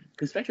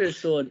because Spectre is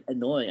so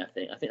annoying. I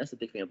think that's the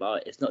big thing about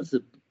it. It's not just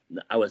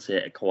I would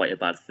say quite a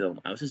bad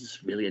film. I was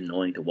just really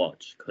annoying to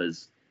watch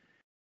because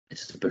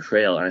it's just a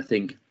betrayal, and I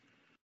think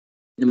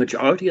the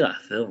majority of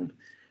that film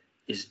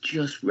is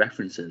just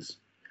references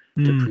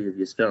to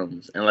previous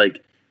films, and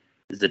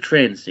there's the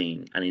train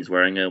scene, and he's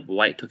wearing a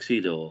white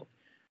tuxedo,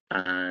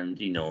 and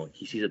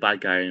he sees a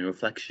bad guy in a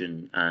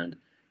reflection, and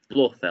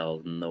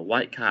Blofeld and the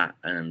white cat,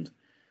 and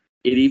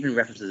it even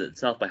references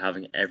itself by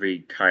having every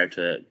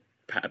character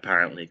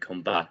apparently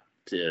come back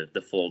to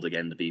the fold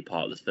again to be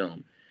part of this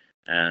film,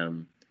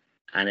 and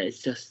it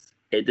just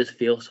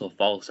feels so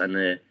false. And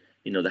they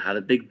have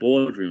a big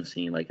boardroom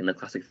scene like in the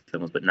classic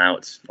films, but now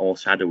it's all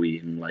shadowy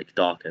and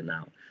darker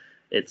now.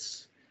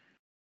 It's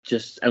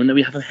just,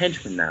 we have a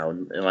henchman now,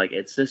 and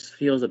it just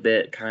feels a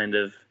bit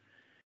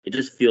it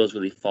just feels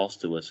really false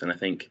to us, and I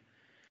think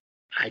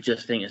I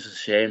just think it's a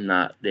shame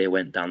that they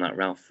went down that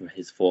route for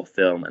his fourth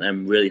film, and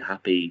I'm really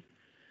happy.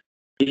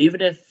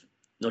 Even if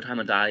No Time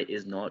to Die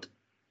is not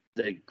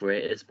the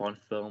greatest Bond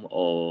film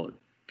or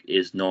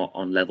is not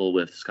on level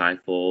with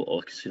Skyfall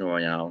or Casino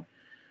Royale,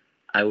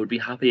 I would be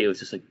happy it was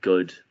just a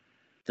good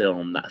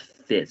film that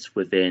fits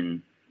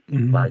within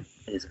like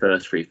his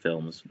first three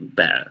films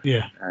better.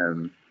 Yeah.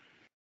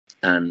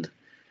 And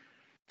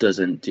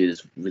doesn't do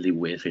this really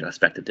weird thing I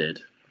Spectre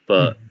did.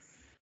 But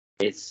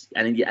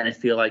and I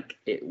feel like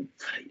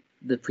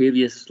the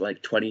previous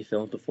like 20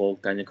 films before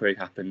Daniel Craig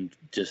happened,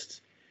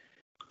 just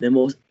the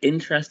most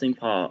interesting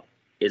part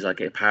is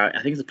like I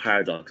think it's a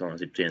paradox,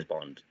 honestly, James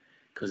Bond,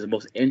 because the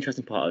most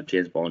interesting part of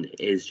James Bond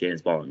is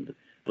James Bond,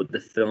 but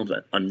the films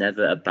are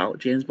never about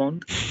James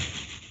Bond.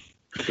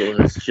 So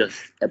it's just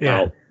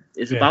about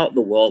about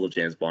the world of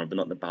James Bond, but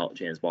not about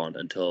James Bond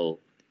until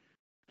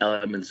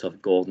elements of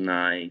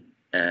GoldenEye,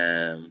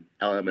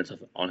 elements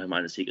of On Her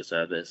Mind and Secret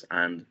Service,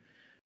 and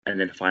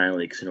then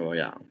finally Casino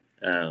Royale.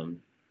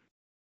 And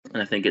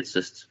I think it's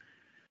just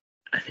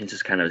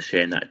kind of a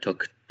shame that it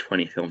took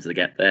 20 films to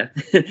get there.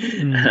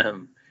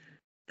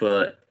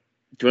 But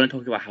do you want to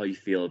talk about how you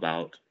feel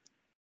about,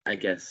 I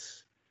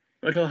guess,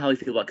 do you want to talk about how you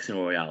feel about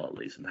Casino Royale at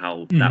least, and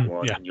how that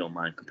one in your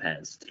mind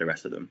compares to the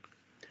rest of them?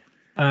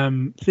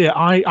 So yeah,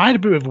 I had a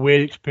bit of a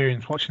weird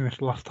experience watching this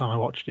the last time I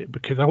watched it,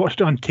 because I watched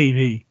it on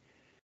TV,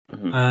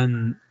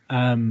 and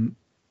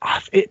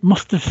it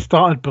must have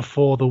started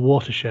before the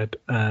Watershed,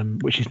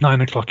 which is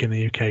 9 o'clock in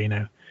the UK. You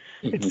know,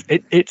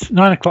 it's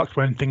 9 o'clock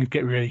when things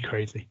get really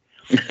crazy.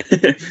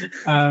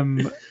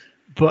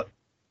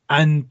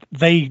 And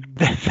they'd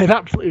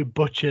absolutely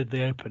butchered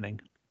the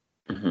opening.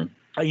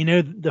 You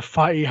know, the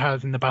fight he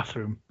has in the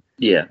bathroom.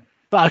 Yeah,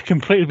 that had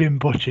completely been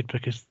butchered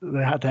because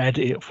they had to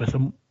edit it for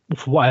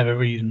whatever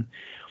reason.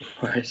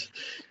 Right.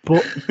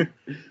 But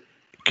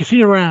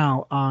Casino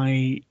Royale,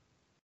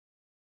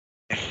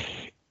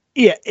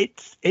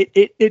 it's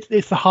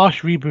the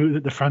harsh reboot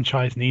that the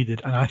franchise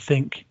needed, and I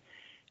think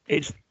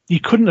you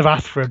couldn't have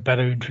asked for a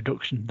better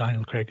introduction to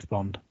Daniel Craig's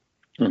Bond.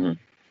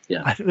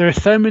 Yeah, I think there are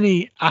so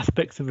many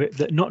aspects of it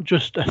that not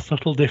just are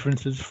subtle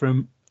differences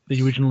from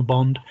the original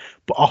Bond,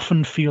 but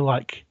often feel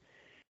like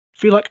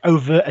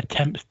overt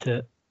attempts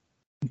to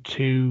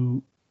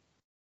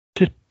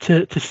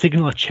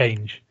signal a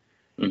change.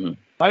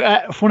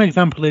 Like one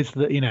example is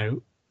that, you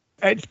know,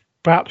 it's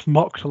perhaps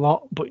mocked a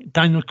lot, but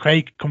Daniel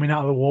Craig coming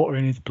out of the water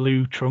in his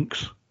blue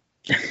trunks.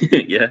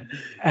 Yeah.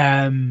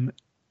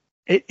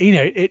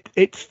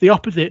 It's the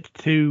opposite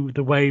to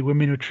the way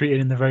women were treated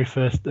in the very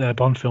first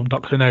Bond film,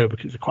 Dr. No,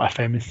 because it's quite a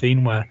famous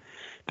scene where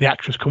the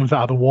actress comes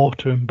out of the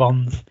water and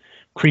Bond's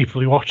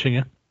creepily watching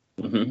her.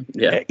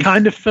 Yeah. It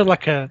kind of felt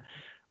like a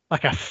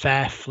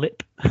fair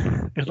flip,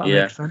 if that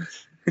makes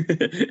sense.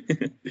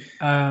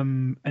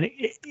 And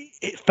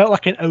it felt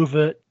like an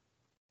overt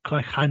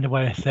kind of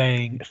way of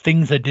saying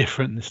things are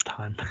different this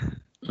time.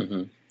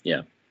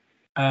 Yeah.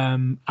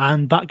 And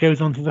that goes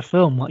on to the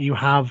film. Like you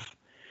have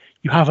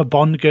a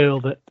Bond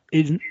girl that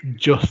isn't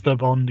just a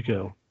Bond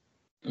girl.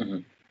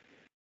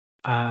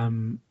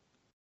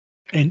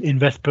 In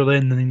West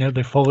Berlin, and you know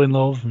they fall in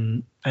love,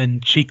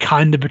 and she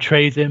kind of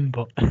betrays him,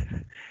 but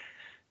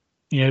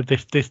you know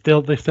they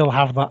still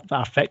have that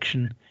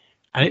affection,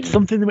 and it's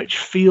something which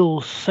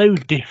feels so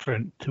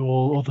different to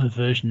all other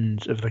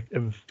versions of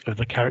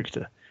the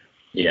character.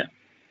 Yeah.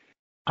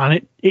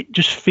 And it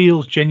just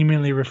feels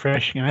genuinely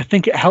refreshing, and I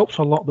think it helps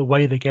a lot the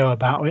way they go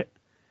about it.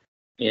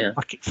 Yeah.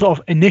 Like it's sort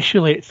of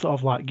initially, it's sort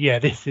of like, yeah,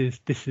 this is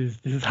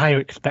how you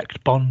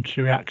expect Bond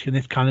to react in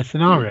this kind of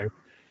scenario.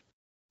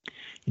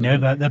 You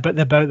know,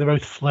 they're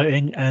both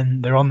flirting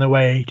and they're on their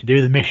way to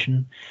do the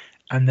mission,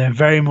 and they're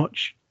very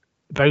much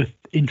both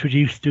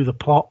introduced to the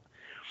plot.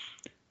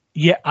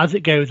 Yet as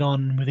it goes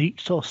on, with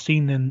each sort of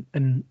scene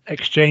and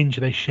exchange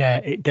they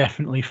share, it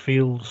definitely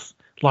feels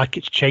like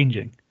it's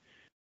changing.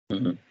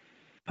 And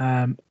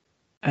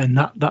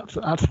that's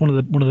one of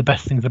the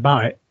best things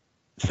about it.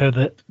 So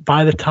that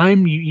by the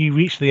time you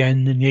reach the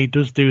end and he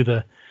does do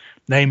the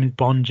name is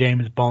Bond,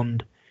 James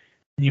Bond,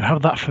 and you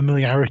have that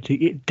familiarity,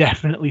 it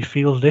definitely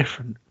feels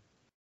different.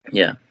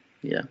 Yeah,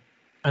 yeah.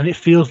 And it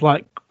feels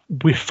like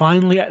we're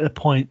finally at the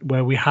point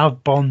where we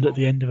have Bond at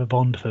the end of a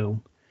Bond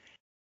film,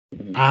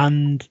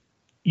 and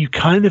you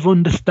kind of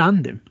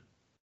understand him.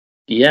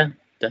 Yeah,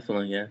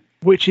 definitely, yeah.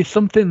 Which is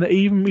something that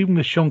even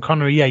with Sean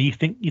Connery, you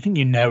think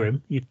you know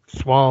him, you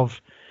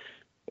suave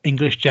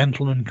English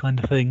gentleman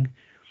kind of thing.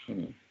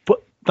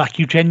 But like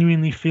you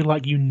genuinely feel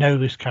like you know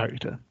this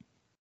character.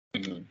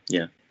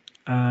 Yeah.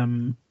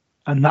 And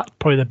that's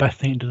probably the best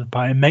thing it does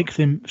about it. It makes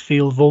him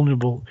feel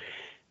vulnerable,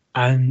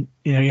 and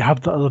you know you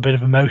have that little bit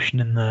of emotion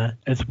in there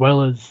as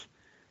well as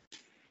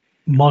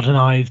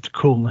modernized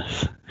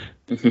coolness.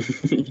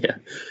 Yeah.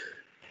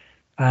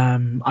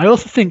 I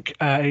also think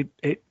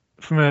it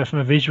from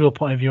a visual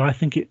point of view, I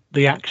think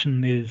the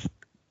action is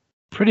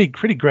pretty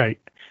great.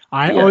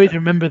 I always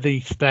remember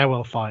the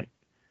stairwell fight.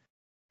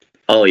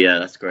 Oh yeah,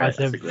 that's great. As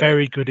a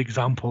very good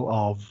example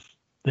of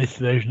this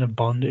version of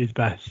Bond is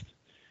best.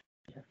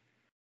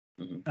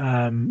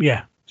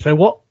 Yeah. So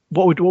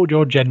what would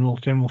your general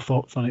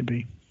thoughts on it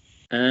be?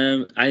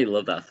 I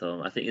love that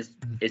film. I think it's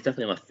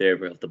definitely my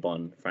favorite of the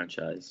Bond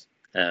franchise.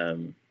 I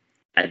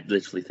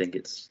literally think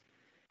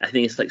I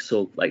think it's like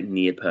so like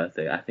near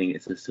perfect. I think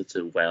it's just such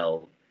a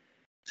well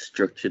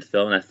structured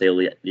film. And I feel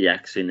the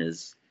action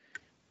is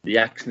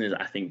I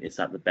think it's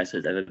at the best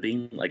it's ever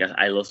been. Like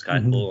I love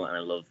Skyfall and I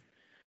love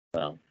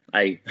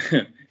I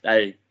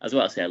I as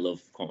well as say I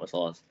love Quantum of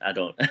Solace. I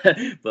don't,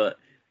 but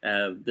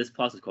there's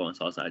parts of Quantum of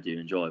Solace that I do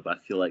enjoy. But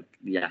I feel like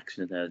the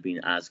action there has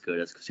been as good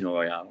as Casino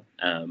Royale.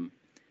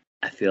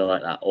 I feel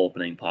like that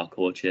opening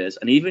parkour chase,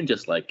 and even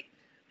just like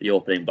the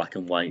opening black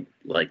and white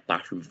like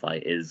bathroom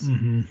fight is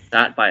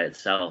that by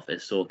itself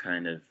is so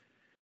kind of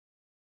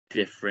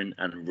different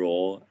and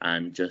raw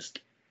and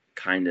just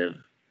kind of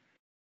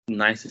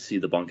nice to see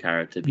the Bond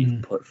character be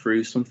put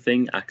through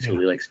something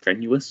actually like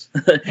strenuous.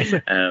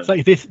 It's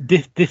like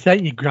this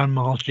ain't your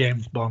grandma's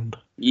James Bond.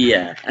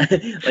 Yeah,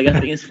 like I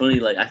think it's funny.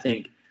 Like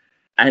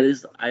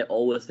I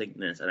always think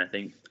this, and I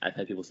think I've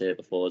heard people say it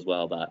before as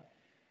well. That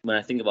when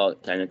I think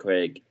about Daniel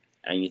Craig,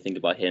 and you think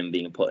about him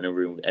being put in a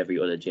room with every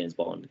other James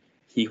Bond,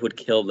 he would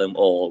kill them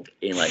all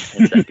in like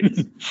 10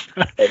 seconds.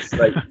 It's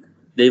like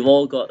they've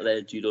all got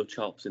their judo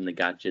chops and the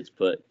gadgets,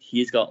 but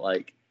he'll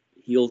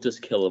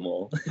just kill them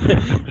all.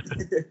 And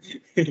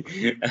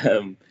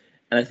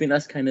I think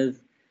that's kind of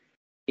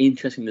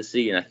interesting to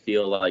see, and I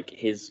feel like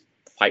his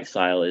fight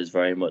style is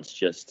very much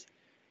just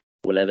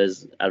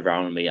whatever's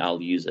around me,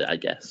 I'll use it, I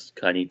guess,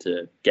 because I need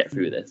to get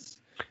through this.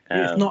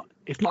 It's not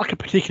like a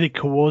particularly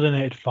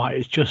coordinated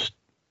fight.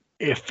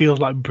 It feels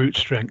like brute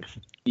strength.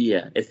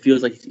 Yeah, it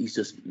feels like he's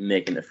just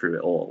making it through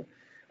it all.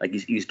 Like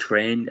he's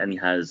trained and he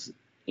has,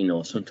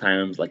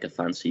 sometimes like a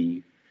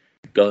fancy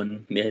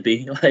gun,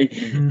 maybe,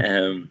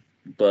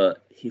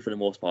 but he for the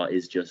most part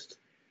is just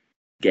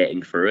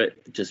getting through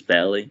it, just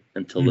barely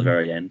until the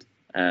very end.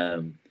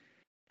 And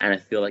I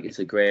feel like it's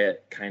a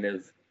great kind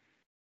of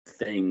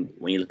thing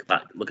when you look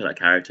at that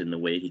character and the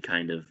way he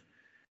kind of.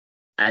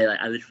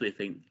 I literally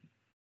think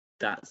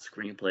that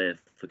screenplay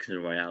for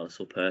Casino Royale is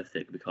so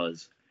perfect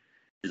because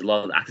there's a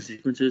lot of action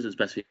sequences,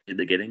 especially in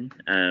the beginning.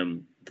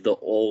 They're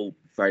all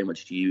very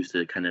much used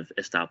to kind of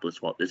establish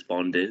what this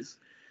Bond is.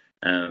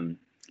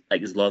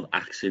 Like there's a lot of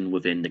action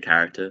within the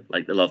character,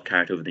 like a lot of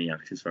character within the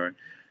action. Sorry.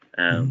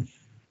 I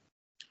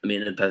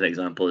mean, a perfect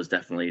example is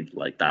definitely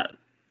like that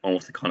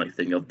almost iconic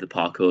thing of the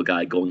parkour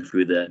guy going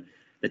through the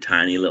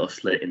tiny little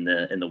slit in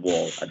the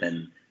wall, and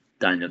then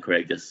Daniel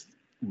Craig just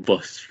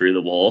busts through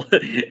the wall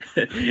and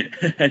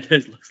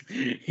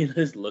he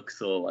just looks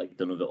so like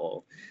done with it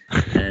all.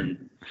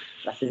 And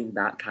I think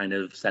that kind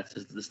of sets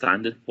the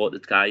standard for what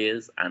this guy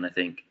is, and I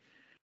think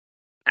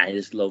I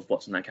just love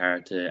watching that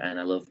character, and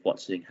I love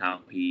watching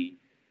how he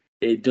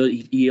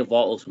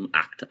evolves from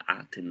act to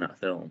act in that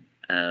film.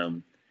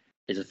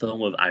 It's a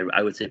film with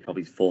I would say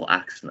probably 4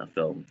 acts in that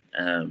film,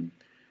 and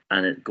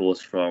it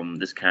goes from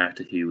this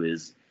character who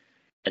is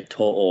a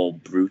total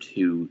brute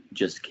who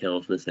just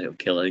kills for the sake of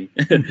killing.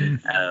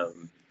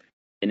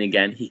 And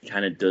again, he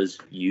kind of does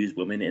use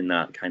women in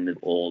that kind of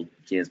old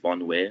James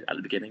Bond way at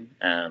the beginning,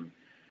 and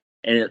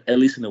at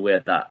least in a way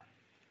that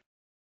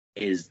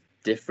is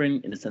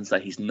different in the sense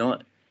that he's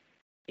not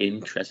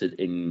interested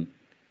in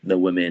the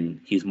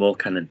women. He's more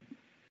kind of,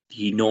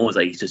 he knows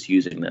that he's just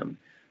using them.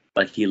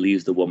 Like he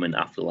leaves the woman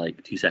after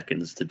like 2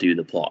 seconds to do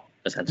the plot,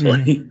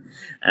 essentially.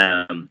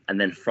 And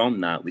then from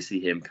that, we see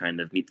him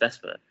kind of meet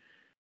Vesper,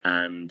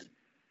 and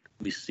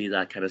we see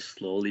that kind of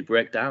slowly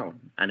break down.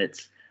 And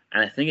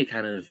I think it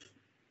kind of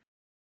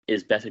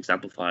is best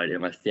exemplified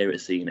in my favorite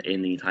scene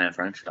in the entire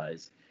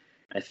franchise.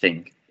 I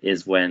think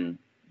is when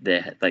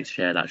they like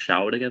share that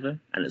shower together,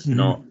 and it's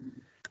not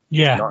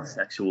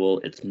sexual.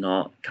 It's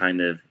not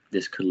kind of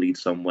this could lead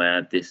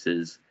somewhere. This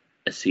is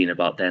a scene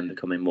about them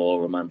becoming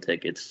more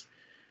romantic. It's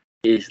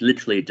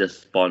literally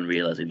just Bond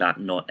realizing that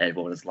not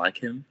everyone is like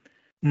him,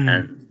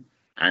 and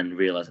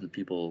realizing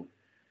people.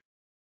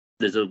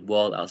 There's a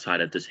world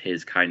outside of just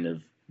his kind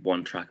of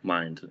one-track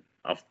mind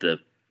of the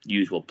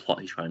usual plot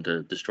he's trying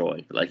to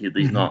destroy. Like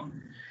he's not,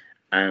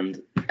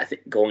 and I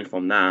think going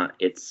from that,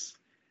 it's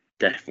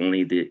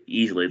definitely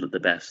easily the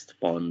best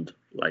Bond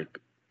like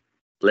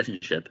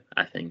relationship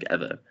I think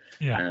ever.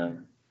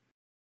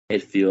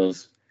 It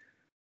feels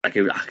like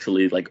it was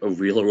actually like a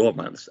real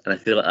romance, and I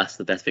feel like that's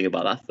the best thing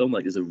about that film.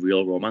 Like there's a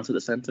real romance at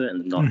the center,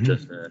 and not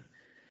just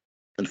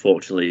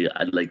unfortunately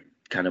like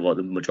kind of what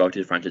the majority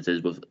of the franchise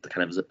is with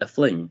kind of a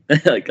fling.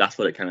 Like that's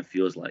what it kind of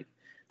feels like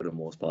for the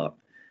most part.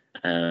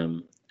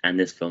 And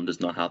this film does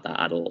not have that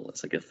at all.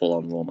 It's like a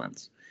full-on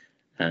romance.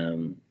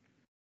 And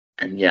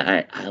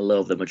yeah, I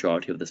love the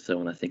majority of this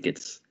film. I think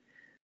it's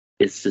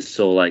just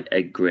so like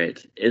a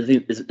great.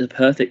 It's a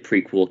perfect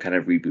prequel kind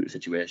of reboot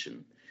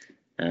situation.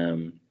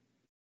 And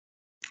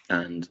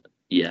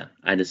yeah,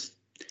 I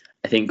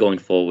think going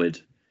forward,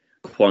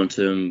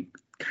 Quantum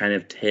kind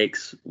of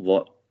takes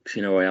what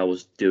Casino Royale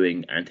was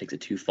doing and takes it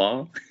too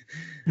far.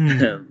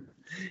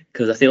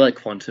 Because I feel like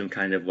Quantum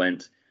kind of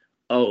went,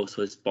 oh,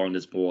 so this Bond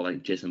is more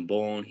like Jason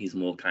Bourne. He's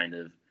more kind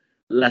of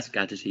less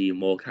gadgety,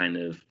 more kind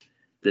of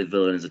the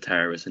villain is a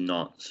terrorist and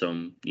not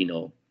some,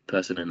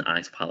 person in an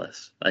ice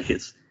palace. Like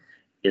it's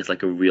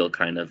like a real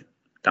kind of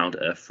down to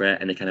earth threat,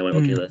 and they kind of went,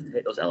 okay, let's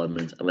take those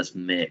elements and let's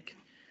make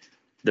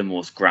the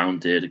most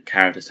grounded,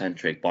 character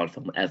centric Bond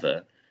film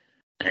ever.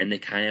 And they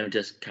kind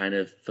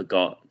of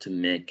forgot to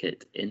make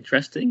it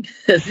interesting.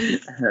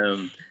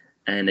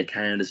 And they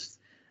kind of just,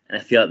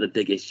 and I feel like the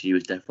big issue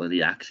is definitely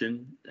the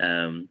action.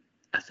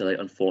 I feel like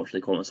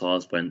unfortunately Quantum of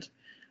Solace went,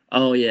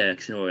 oh yeah,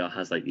 Casino Royale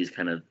has like these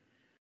kind of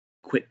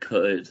quick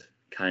cutted,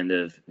 kind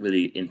of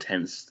really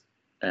intense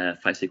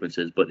fight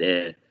sequences, but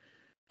they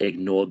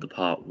ignored the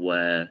part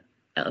where,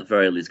 at the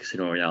very least,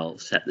 Casino Royale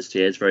set the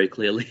stage very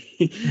clearly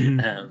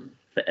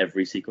for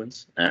every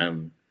sequence.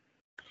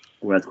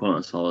 Whereas Quantum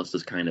of Solace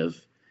is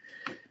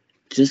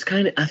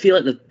I feel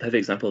like the perfect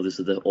example of this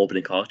is the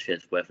opening car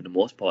chase, where for the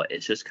most part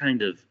it's just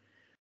kind of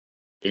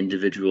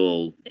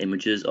individual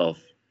images of,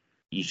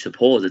 you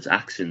suppose it's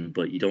action,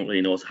 but you don't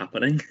really know what's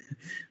happening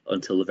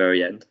until the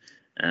very end.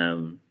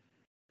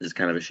 It's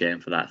kind of a shame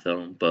for that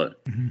film, but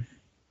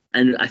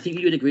and I think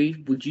you would agree.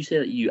 Would you say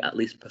that you at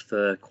least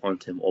prefer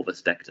Quantum over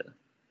Spectre?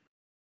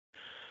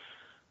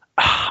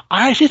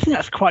 I actually think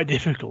that's quite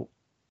difficult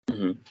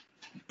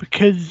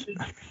because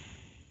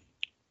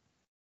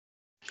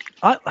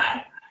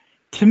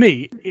to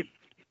me,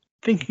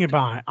 thinking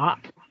about it,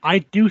 I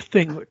do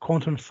think that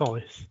Quantum of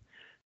Solace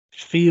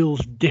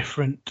feels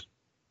different.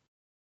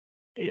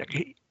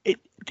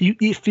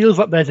 It feels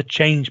like there's a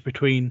change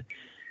between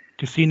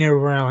Casino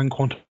Royale and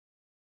Quantum.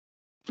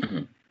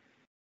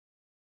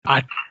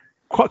 I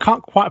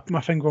can't quite put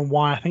my finger on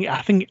why.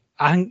 I think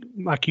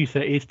like you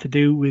said, it's to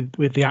do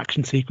with the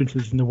action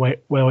sequences and the way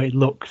it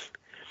looks.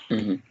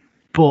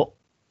 But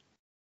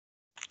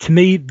to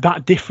me,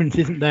 that difference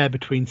isn't there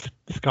between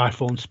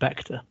Skyfall and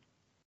Spectre.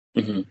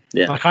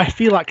 Yeah. Like, I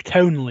feel like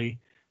tonally,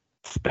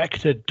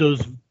 Spectre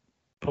does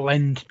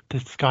blend to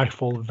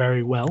Skyfall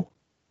very well,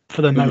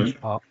 for the most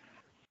part.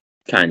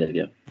 Kind of,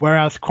 yeah.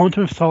 Whereas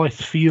Quantum of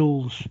Solace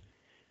feels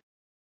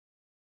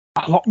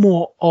a lot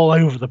more all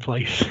over the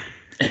place.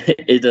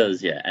 It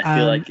does, yeah. I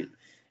feel like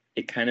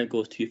it kind of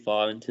goes too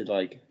far into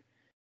like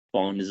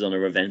Bond is on a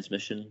revenge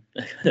mission.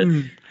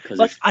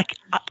 Like,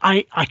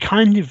 I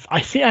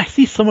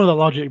see some of the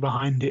logic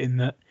behind it in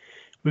that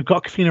we've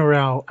got Casino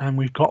Royale and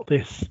we've got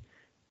this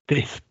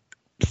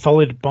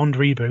solid Bond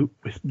reboot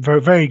with very,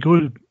 very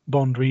good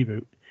Bond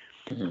reboot.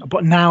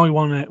 But now we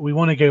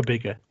want to go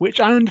bigger, which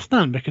I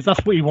understand because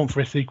that's what you want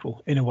for a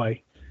sequel in a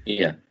way.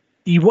 Yeah.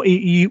 You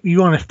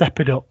want to step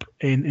it up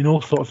in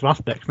all sorts of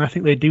aspects, and I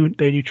think they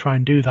do try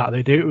and do that.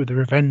 They do it with the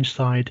revenge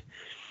side,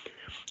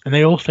 and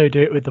they also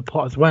do it with the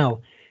plot as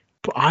well.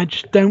 But I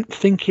just don't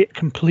think it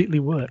completely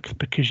works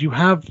because you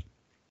have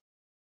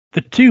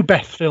the two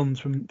best films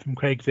from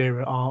Craig's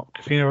era are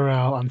Casino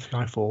Royale and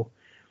Skyfall,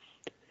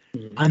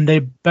 and they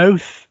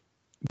both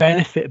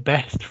benefit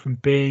best from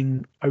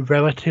being a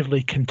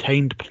relatively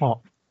contained plot.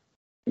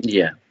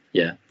 Yeah,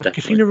 definitely.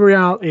 Casino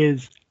Royale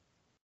is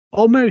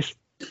almost,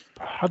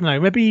 I don't know,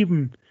 maybe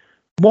even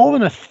more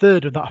than a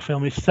third of that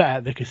film is set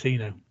at the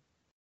casino.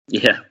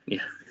 Yeah.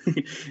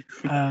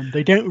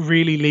 They don't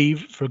really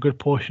leave for a good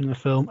portion of the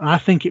film, and I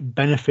think it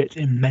benefits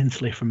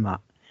immensely from that.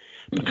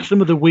 Because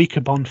some of the weaker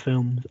Bond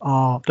films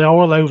they're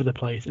all over the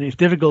place, and it's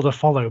difficult to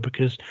follow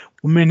because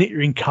one minute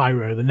you're in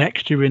Cairo, the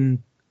next you're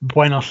in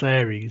Buenos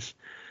Aires,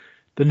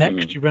 the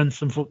next you're in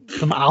some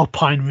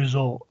alpine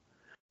resort.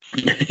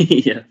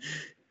 Yeah.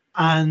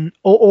 And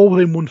all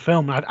within one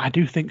film. I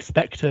do think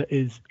Spectre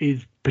is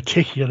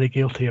particularly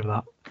guilty of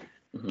that.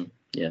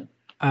 Yeah.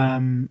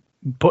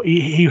 But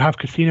you have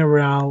Casino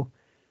Royale,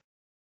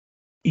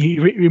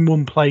 you're in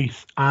one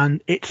place,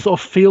 and it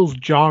sort of feels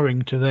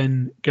jarring to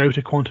then go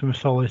to Quantum of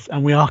Solace,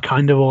 and we are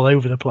kind of all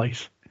over the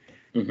place.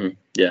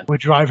 Yeah. We're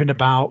driving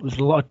about. There's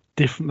a lot of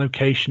different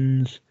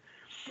locations,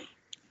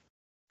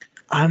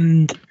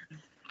 and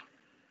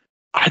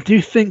I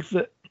do think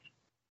that.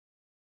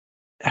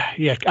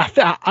 Yeah,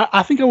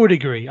 I think I would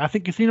agree. I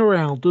think Casino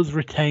Royale does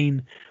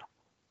retain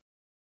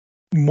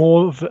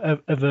more of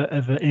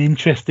an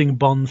interesting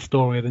Bond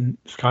story than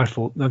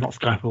Skyfall. No, not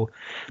Skyfall,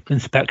 than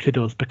Spectre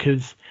does,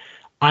 because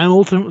I'm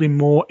ultimately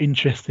more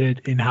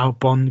interested in how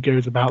Bond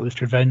goes about this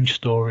revenge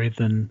story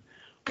than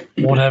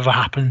whatever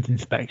happens in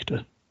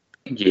Spectre.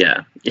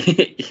 Yeah,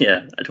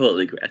 yeah, I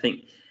totally agree. I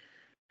think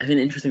the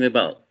interesting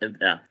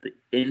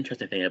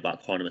thing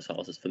about Quantum of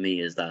Solace for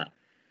me is that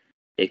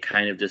it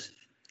kind of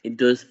it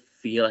does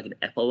feel like an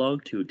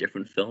epilogue to a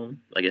different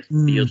film. Like it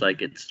feels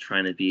like it's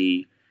trying to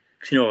be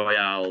Casino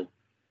Royale.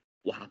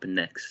 What happened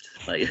next?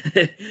 Like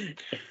it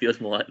feels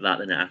more like that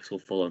than an actual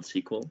full-on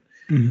sequel.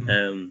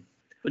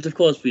 Which of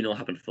course we know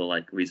happened for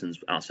like reasons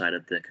outside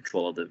of the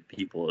control of the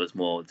people. It was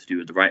more to do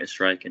with the writer's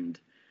strike and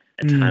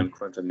a time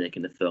crunch of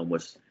making the film,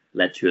 which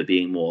led to it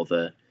being more of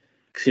a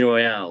Casino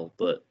Royale,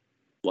 but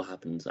what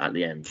happens at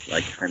the end,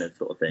 like kind of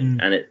sort of thing.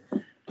 And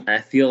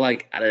I feel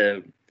like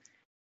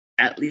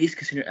at least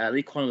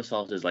Quantum of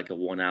Solace is like a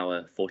 1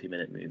 hour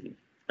 40-minute movie,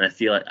 and I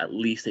feel like at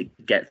least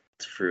it gets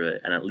through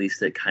it, and at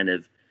least it kind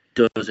of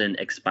doesn't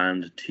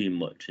expand too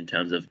much in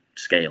terms of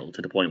scale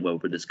to the point where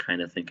we're just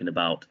kind of thinking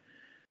about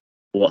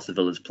what's the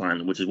villain's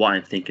plan, which is what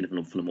I'm thinking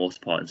for the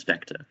most part in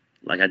Spectre.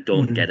 Like, I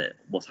don't get it,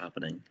 what's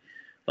happening.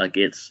 Like,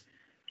 it's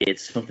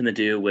something to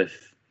do with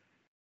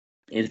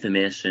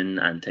information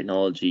and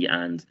technology,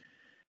 and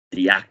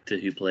the actor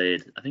who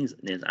played, I think his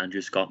name's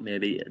Andrew Scott,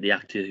 maybe, the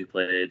actor who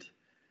played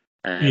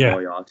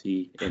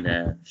Moriarty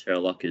in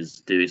Sherlock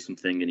is doing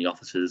something in the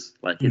offices.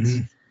 Like,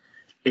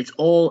 it's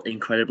all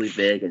incredibly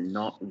vague and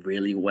not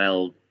really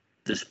well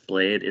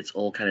displayed. It's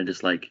all kind of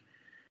just like,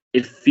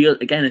 it feels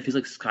like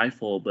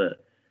Skyfall,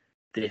 but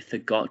they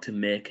forgot to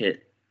make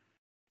it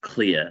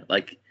clear.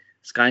 Like,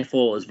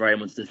 Skyfall is very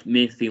much, the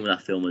main theme of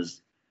that film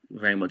is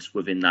very much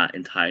within that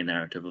entire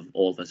narrative of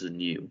all of us is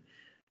new.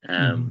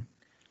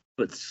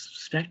 But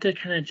Spectre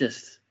kind of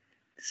just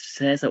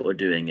says that we're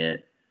doing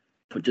it,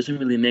 but doesn't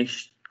really make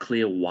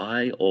clear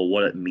why or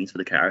what it means for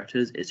the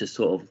characters. It's just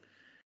sort of,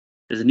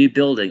 there's a new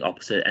building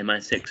opposite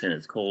MI6 and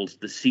it's called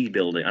the C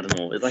building. I don't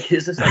know.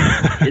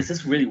 It's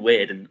just really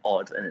weird and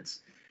odd, and it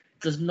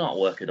does not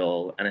work at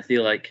all. And I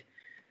feel like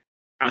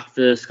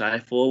after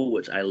Skyfall,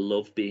 which I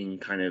love being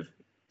kind of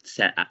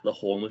set at the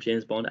home of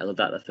James Bond, I love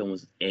that the film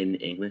was in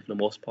England for the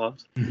most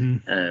part,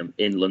 in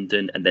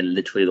London, and then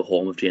literally the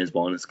home of James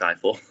Bond and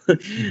Skyfall.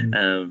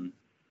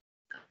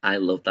 I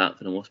love that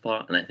for the most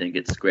part, and I think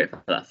it's great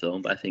for that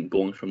film. But I think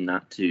going from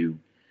that to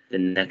the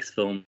next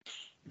film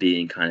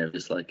being kind of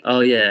just like, oh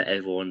yeah,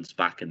 everyone's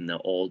back and they're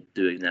all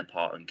doing their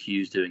part, and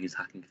Q's doing his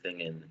hacking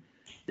thing, and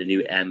the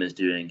new M is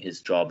doing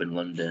his job in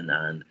London,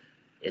 and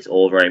it's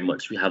all very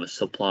much, we have a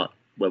subplot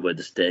where we're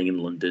just staying in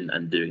London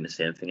and doing the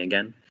same thing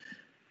again.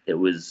 It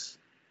was,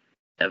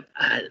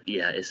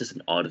 it's just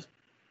an odd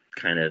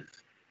kind of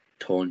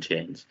tone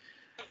change.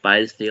 But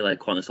I just feel like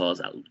Quantum of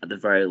Solace, at the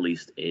very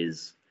least,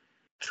 is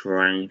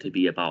trying to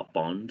be about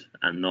Bond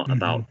and not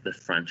about the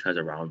franchise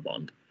around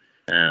Bond,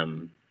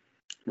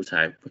 which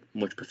I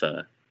much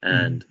prefer.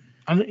 And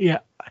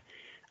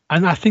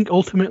I think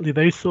ultimately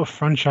those sort of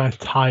franchise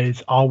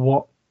ties are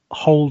what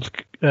holds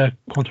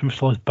Quantum of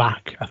Solace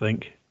back, I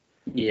think.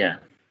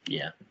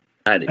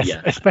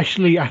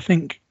 Especially, I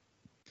think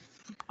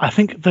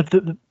that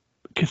the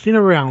Casino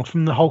Royale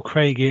from the whole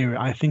Craig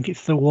era, I think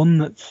it's the one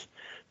that's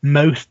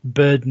most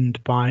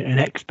burdened by an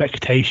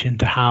expectation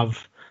to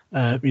have,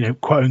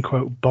 quote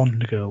unquote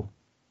Bond girl.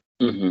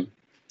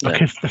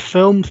 Because the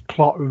film's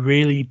plot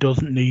really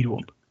doesn't need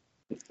one.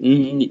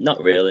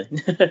 Not really.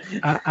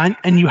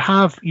 and you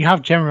have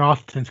Gemma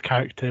Arterton's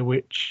character,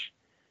 which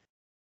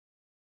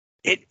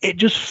it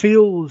just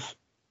feels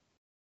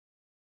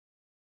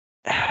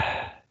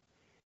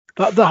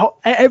that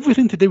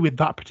everything to do with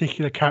that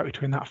particular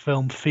character in that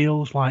film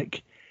feels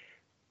like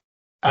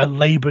a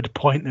laboured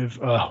point of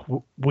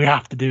we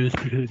have to do this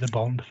because it's a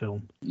Bond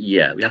film.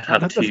 Yeah, we have to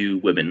have two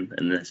women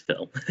in this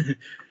film.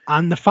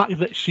 And the fact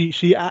that she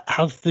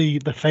has the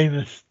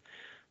famous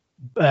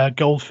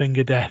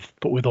Goldfinger death,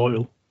 but with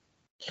oil.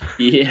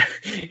 Yeah.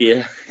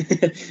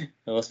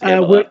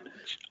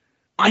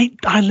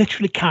 I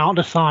literally can't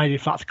decide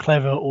if that's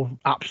clever or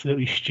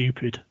absolutely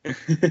stupid.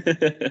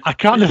 I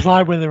can't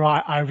decide whether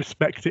I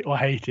respect it or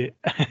hate it.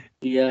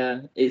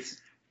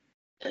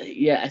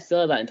 I feel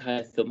like that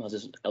entire film has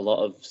just a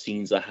lot of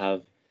scenes that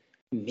have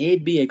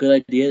maybe a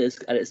good idea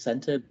at its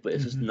center, but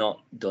it's just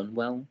not done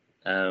well.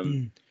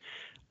 And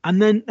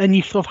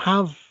you sort of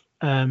have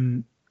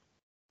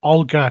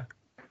Olga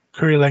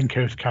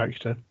Kurylenko's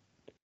character,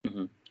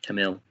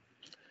 Camille,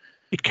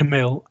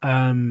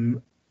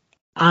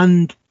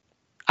 and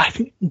I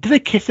think, do they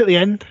kiss at the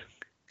end?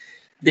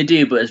 They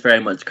do, but it's very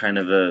much kind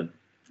of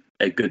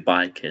a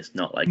goodbye kiss,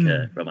 not like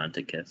a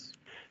romantic kiss.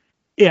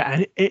 Yeah,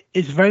 and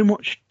it's very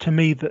much to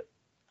me that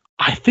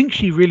I think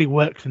she really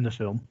works in the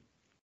film.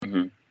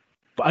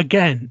 But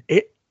again,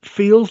 it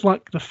feels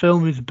like the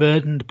film is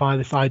burdened by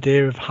this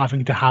idea of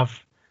having to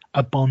have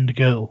a Bond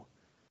girl.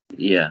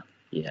 Yeah.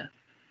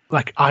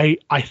 Like, I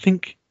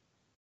think,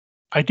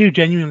 I do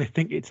genuinely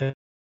think it's a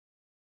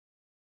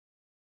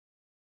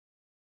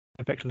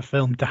effect of the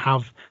film to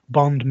have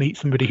Bond meet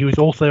somebody who is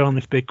also on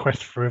this big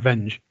quest for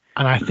revenge.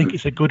 And I think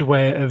it's a good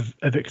way of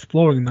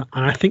exploring that.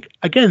 And I think,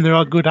 again, there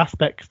are good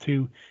aspects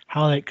to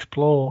how they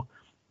explore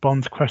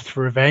Bond's quest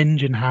for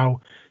revenge and how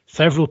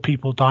several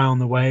people die on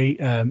the way.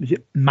 Is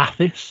it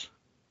Mathis?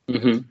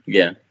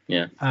 Yeah.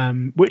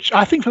 Which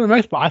I think, for the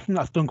most part, I think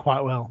that's done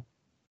quite well.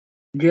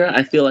 Yeah,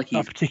 I feel like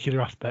that particular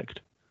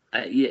aspect.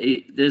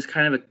 There's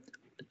kind of a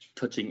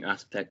touching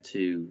aspect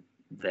to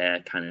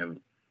their kind of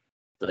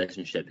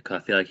relationship,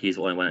 because I feel like he's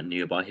the only one that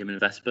knew about him and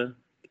Vesper,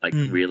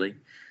 really.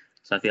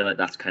 So I feel like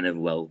that's kind of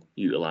well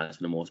utilized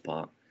for the most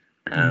part.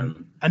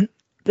 And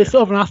there's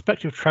sort of an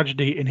aspect of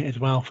tragedy in it as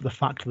well, for the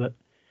fact that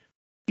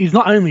he's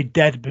not only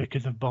dead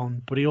because of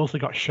Bond, but he also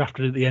got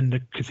shafted at the end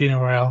of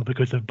Casino Royale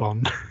because of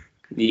Bond.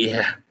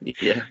 Yeah.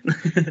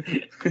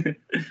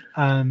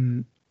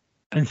 And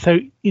so,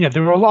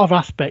 there are a lot of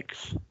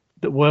aspects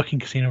that work in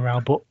Casino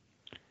Royale, but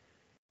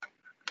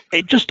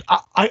it just,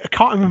 I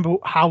can't remember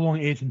how long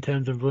it is in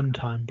terms of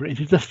runtime, but it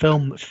is a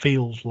film that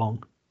feels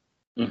long.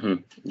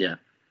 Yeah.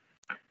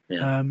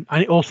 And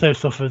it also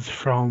suffers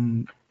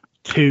from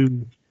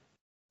two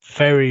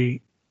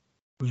very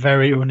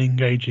very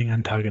unengaging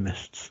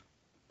antagonists.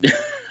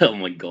 Oh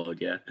my god,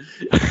 yeah.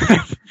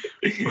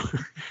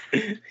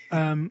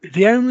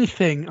 The only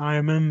thing I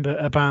remember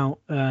about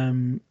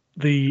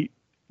is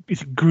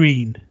it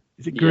Green?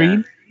 Is it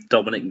Green? Yeah,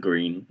 Dominic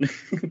Green.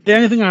 The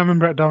only thing I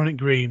remember about Dominic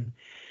Green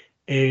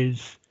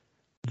is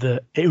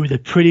that it was a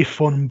pretty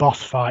fun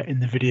boss fight in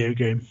the video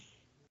game.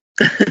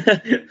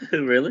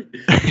 Really?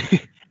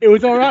 It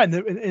was all right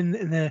in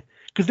the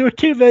because there were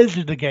two versions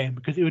of the game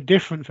because it was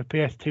different for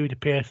PS2 to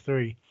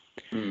PS3.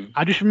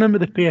 I just remember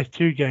the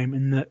PS2 game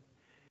in that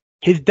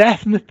his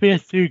death in the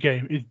PS2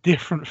 game is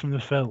different from the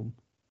film,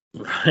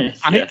 Right.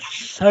 and Yeah. it's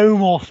so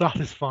more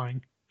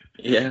satisfying.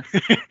 Yeah.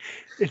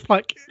 It's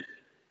like,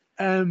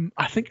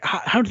 I think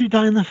how did he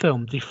die in the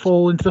film? Did he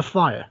fall into the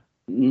fire?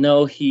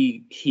 No,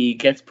 he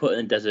gets put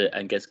in a desert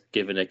and gets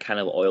given a can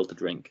of oil to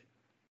drink.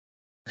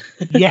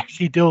 Yes,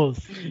 he does.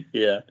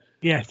 Yeah.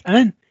 Yes, and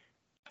then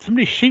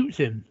somebody shoots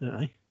him, don't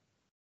they?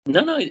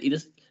 No, he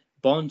just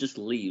Bond just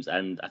leaves,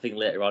 and I think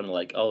later on,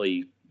 like, oh,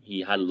 he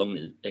had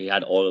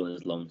oil in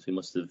his lungs. He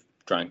must have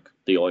drank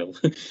the oil.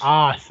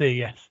 I see.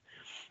 Yes.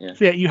 Yeah.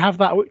 So yeah, you have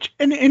that, which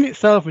in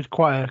itself is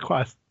quite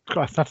a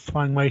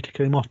satisfying way to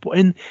kill him off. But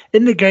in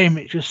the game,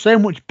 it's just so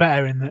much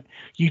better in that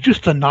you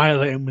just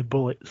annihilate him with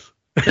bullets.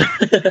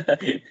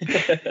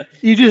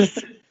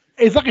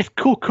 It's like this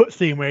cool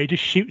cutscene where he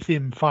just shoots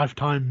him 5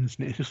 times,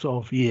 and it's just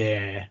sort of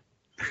yeah.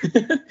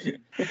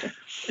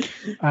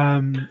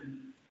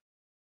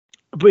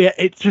 But yeah,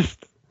 it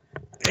just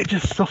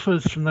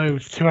suffers from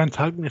those two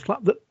antagonists. Like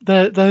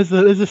there's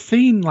a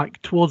scene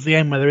like towards the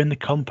end where they're in the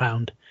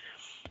compound,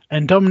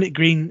 and Dominic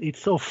Green it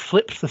sort of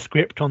flips the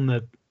script on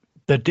the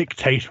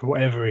dictator or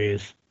whatever he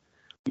is.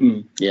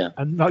 Yeah.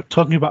 And like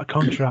talking about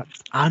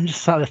contracts, I'm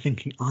just sat there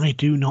thinking, I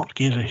do not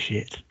give a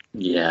shit.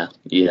 Yeah.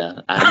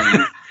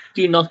 I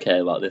do not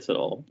care about this at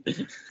all.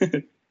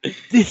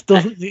 This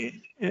doesn't.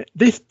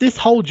 This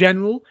whole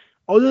general,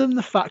 other than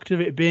the fact of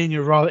it being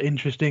a rather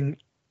interesting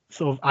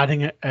sort of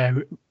adding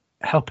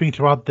helping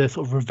to add the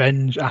sort of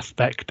revenge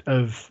aspect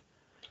of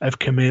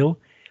Camille,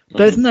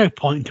 there's no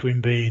point to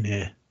him being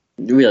here.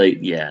 Really,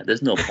 yeah,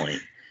 there's no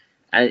point.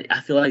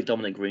 I feel like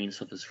Dominic Green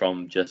suffers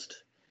from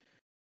just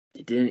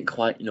he didn't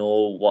quite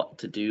know what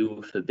to do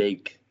with the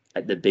big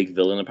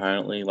villain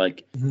apparently,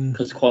 like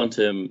because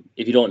Quantum,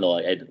 if you don't know,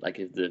 like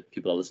if the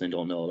people that are listening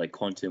don't know, like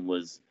Quantum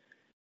was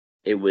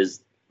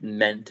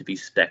meant to be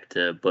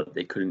Spectre, but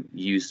they couldn't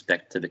use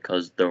Spectre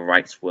because the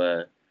rights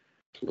were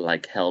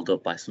like held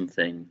up by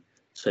something.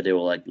 So they were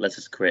like, let's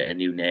just create a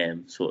new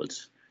name. So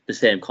it's the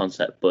same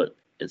concept, but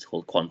it's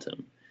called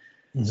Quantum.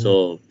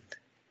 So,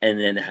 and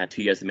then they had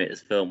 2 years to make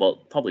this film. Well,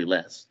 probably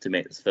less to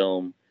make this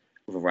film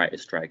with a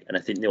writer's strike. And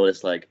I think they were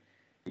just like,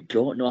 we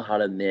don't know how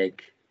to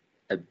make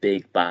a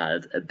big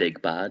bad,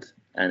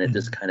 and it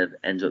just kind of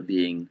ends up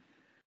being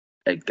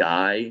a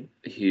guy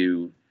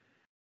who.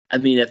 I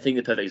mean, I think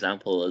the perfect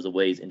example as a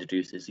way he's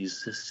introduced is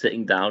he's just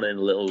sitting down in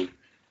a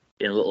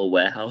little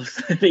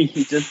warehouse. And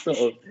he's just sort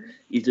of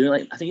he's doing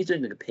like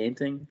a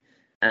painting,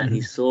 and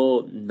he's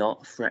so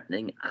not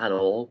threatening at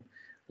all.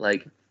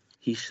 Like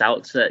he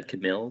shouts at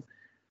Camille,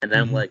 and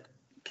then I'm like,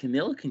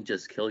 Camille can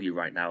just kill you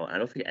right now. I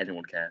don't think anyone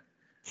would care.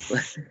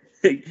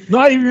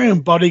 Not even your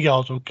own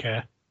bodyguards would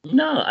care.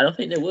 No, I don't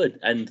think they would.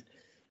 And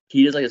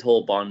he does like his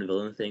whole Bond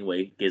villain thing where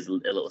he gives a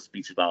little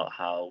speech about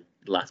how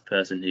the last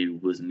person who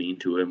was mean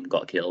to him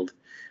got killed,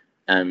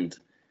 and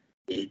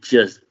it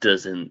just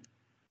doesn't.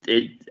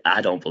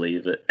 I don't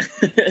believe it.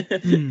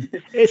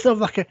 It's sort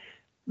of like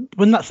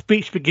when that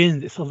speech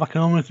begins, it's sort of like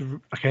almost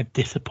like a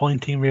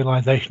disappointing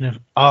realization of,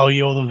 oh,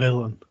 you're the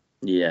villain.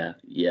 Yeah.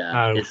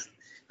 Oh.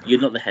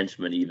 You're not the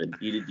henchman even.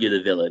 You're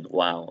the villain.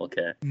 Wow.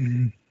 Okay.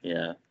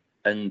 Yeah,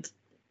 and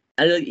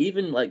like,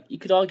 even like you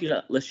could argue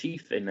that Le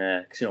Chiffre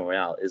in Casino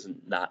Royale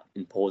isn't that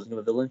imposing of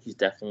a villain. He's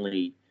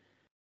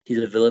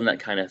a villain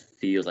that kind of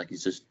feels like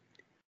he's just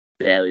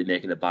barely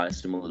making a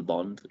biosimilar to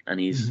Bond,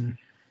 and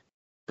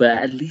but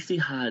at least he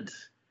had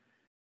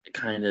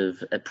kind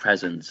of a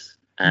presence,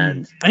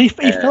 and he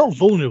felt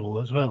vulnerable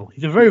as well.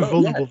 He's a very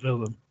vulnerable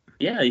villain.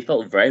 Yeah, he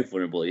felt very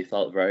vulnerable. He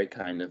felt very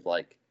kind of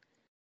like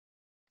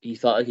he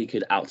felt like he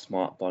could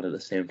outsmart Bond at the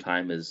same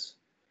time as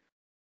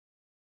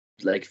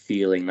like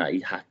feeling that he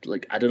had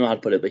like I don't know how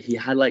to put it, but he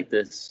had like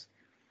this.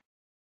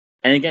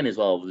 And again, as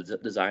well, with the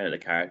design of the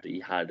character, he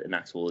had an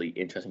actually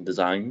interesting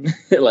design.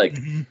 Like,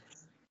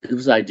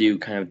 because I do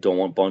kind of don't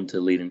want Bond to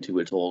lead into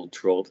its all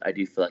trope. I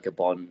do feel like a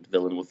Bond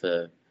villain with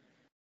a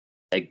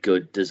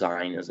good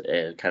design is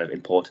kind of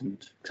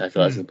important, because I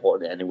feel that's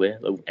important anyway,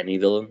 like any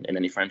villain in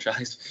any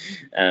franchise.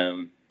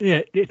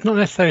 Yeah, it's not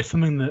necessarily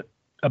something that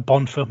a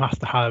Bond film has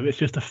to have. It's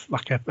just a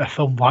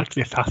film like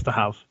this has to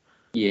have.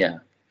 Yeah,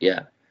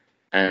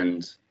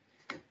 and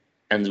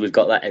we've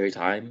got that every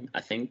time.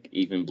 I think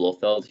even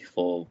Blofeld,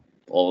 for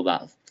all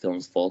that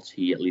film's faults,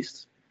 he at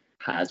least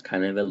has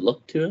kind of a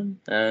look to him.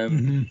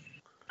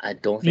 I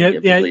don't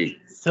think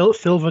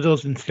Silver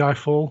does in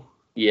Skyfall.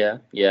 Yeah,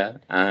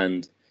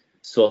 and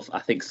So I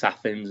think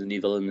Safin's a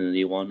new villain in the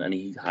new one, and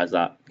he has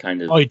that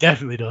kind of. Oh, he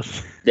definitely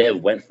does. They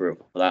went for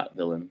that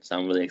villain, so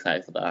I'm really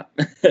excited for that.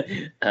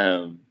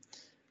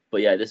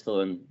 But yeah, this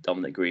villain,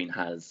 Dominic Green,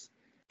 has.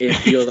 It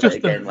feels like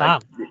again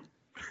like.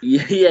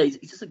 Yeah, he's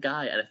just a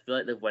guy, and I feel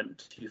like they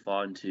went too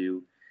far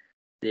into.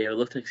 They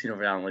looked like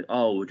around like,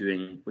 oh, we're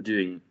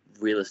doing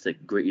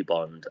realistic gritty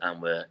Bond,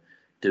 and we're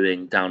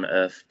doing down to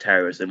earth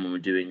terrorism, and we're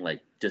doing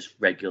like just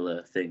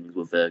regular things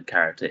with a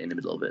character in the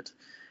middle of it.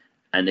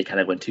 And they kind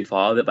of went too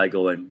far with it by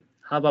going,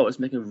 how about let's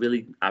make a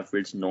really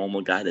average,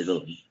 normal guy the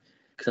villain?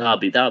 Because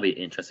that'll be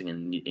interesting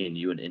and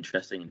new and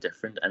interesting and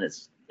different. And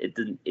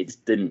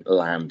it didn't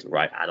land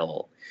right at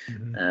all.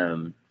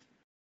 Mm-hmm.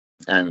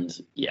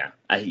 And yeah,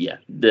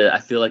 I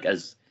feel like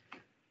as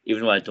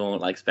even though I don't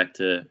like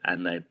Spectre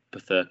and I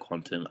prefer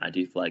Quantum, I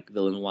do feel like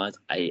villain wise,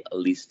 I at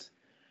least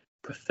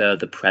prefer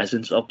the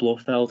presence of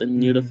Blofeld in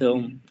the other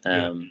film.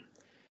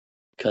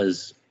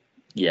 Because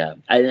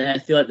I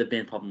feel like the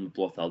main problem with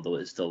Blofeld though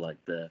is still like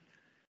the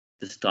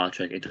Star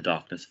Trek Into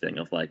Darkness thing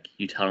of like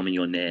you tell me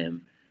your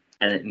name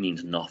and it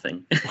means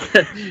nothing.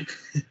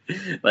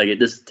 Like it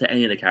just to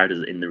any of the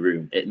characters in the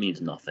room, it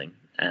means nothing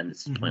and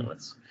it's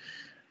pointless.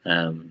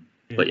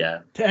 But yeah,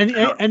 to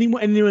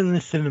anyone in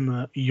the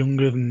cinema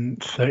younger than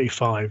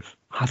 35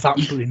 has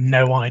absolutely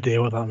no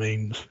idea what that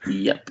means.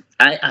 Yep.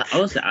 I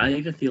honestly, I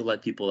even feel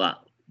like people that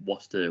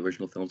watch the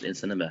original films in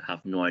cinema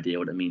have no idea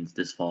what it means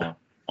this far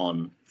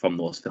on from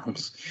those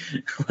films.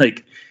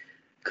 Like,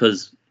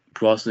 because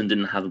Brosnan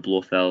didn't have a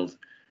Blofeld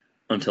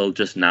until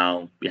just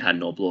now. We had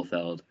no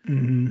Blofeld.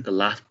 Mm-hmm. The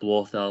last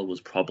Blofeld was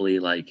probably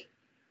like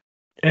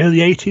early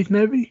 80s,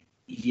 maybe.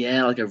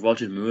 Yeah, like a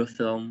Roger Moore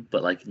film,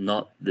 but like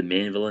not the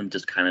main villain.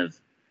 Just kind of.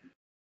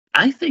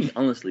 I think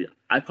honestly,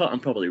 I'm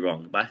probably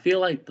wrong, but I feel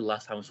like the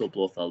last time I saw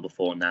Blofeld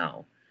before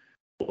now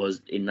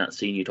was in that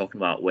scene you're talking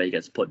about where he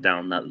gets put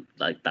down that.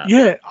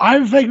 Yeah, I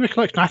have a vague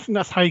recollection. I think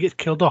that's how he gets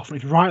killed off, and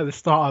it's right at the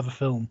start of the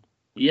film.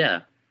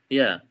 Yeah.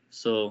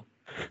 So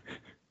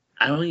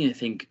I don't even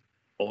think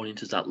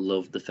audiences that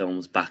loved the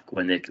films back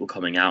when they were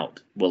coming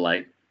out were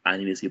like, I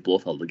need to see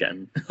Blofeld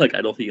again. Like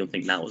I don't even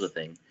think that was a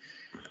thing.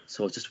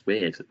 So it's just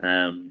weird.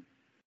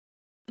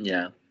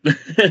 Yeah.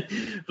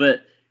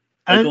 But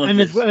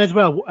as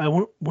well,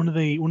 one of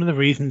the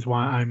reasons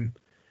why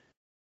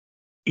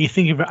you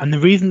think of it, and the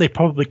reason they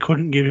probably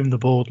couldn't give him the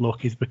bold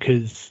look is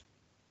because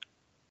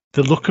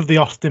the look of the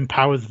Austin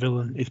Powers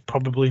villain is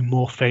probably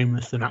more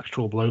famous than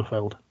actual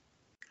Blofeld.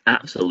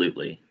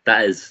 Absolutely,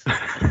 that is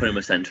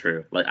 100%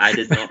 true. Like I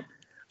did not.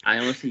 I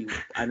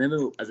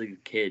remember as a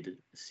kid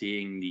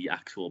seeing the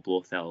actual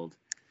Blofeld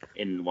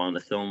in one of the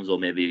films, or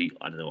maybe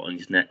I don't know on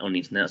the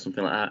internet or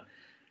something like that,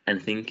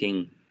 and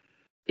thinking,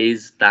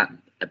 is that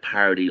a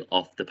parody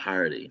of the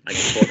parody? Like I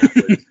thought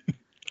that was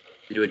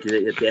you were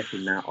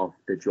basing that off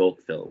the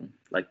joke film,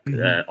 like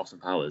Austin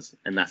Powers,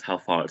 and that's how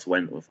far it's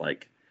went with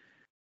like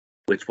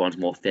which one's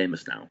more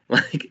famous now.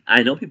 Like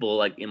I know people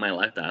like in my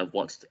life that have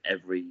watched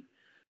every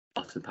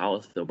Austin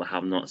Powers film but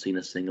have not seen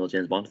a single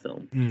James Bond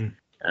film.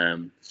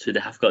 So they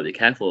have got to be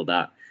careful of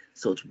that.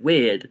 So it's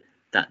weird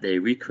that they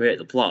recreate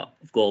the plot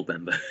of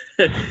Goldmember.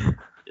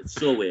 It's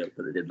so weird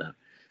that they did that.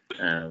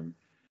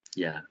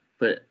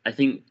 But I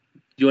think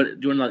do you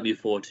want to like move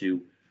forward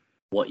to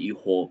what you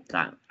hope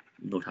that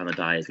No Time to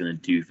Die is going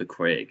to do for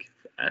Craig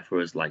for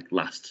his like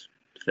last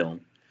film?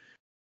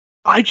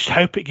 I just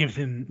hope it gives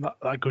him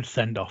a good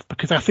send off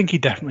because I think he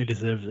definitely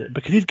deserves it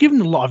because he's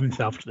given a lot of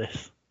himself to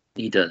this.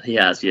 He does. He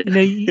has. Yeah.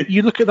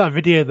 You look at that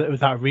video that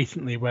was out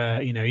recently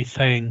where he's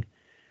saying,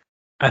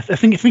 I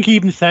think he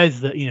even says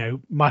that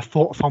my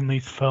thoughts on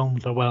these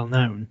films are well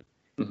known,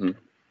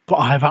 but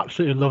I have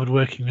absolutely loved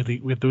working with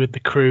the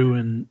crew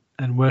and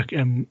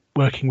working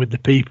with the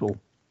people.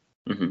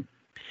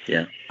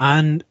 Yeah.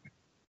 And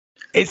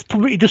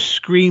it just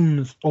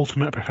screams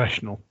ultimate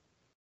professional.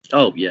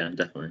 Oh yeah,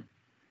 definitely.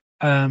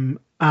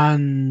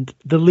 And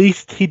the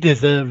least he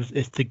deserves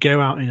is to go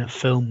out in a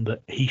film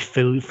that he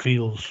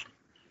feels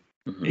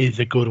is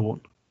a good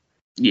one.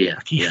 Yeah,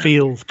 he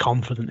feels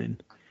confident in,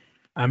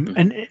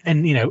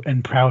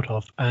 and proud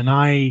of. And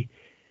I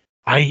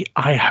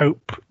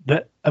hope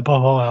that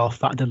above all else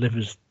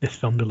this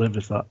film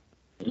delivers that.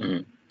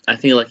 I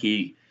feel like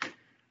he,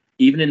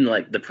 even in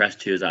like the press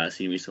tours that I've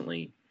seen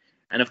recently,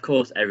 and of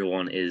course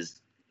everyone is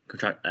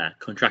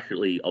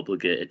contractually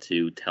obligated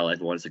to tell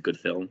everyone it's a good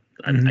film.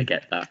 I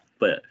get that,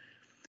 but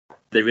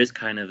there is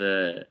kind of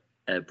a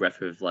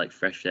breath of like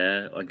fresh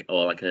air,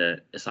 or like a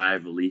sigh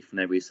of relief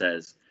whenever he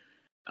says,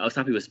 "I was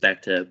happy with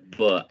Spectre,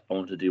 but I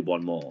want to do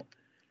one more,"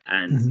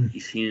 and he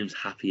seems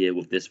happier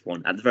with this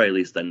one at the very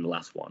least than the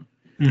last one.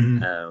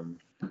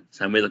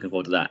 So I'm really looking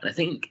forward to that. And I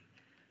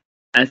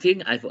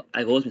think I've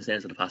always been saying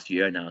this for the past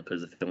year now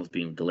because the film's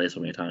been delayed so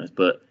many times,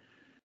 but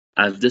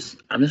I'm just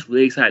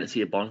really excited to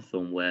see a Bond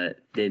film where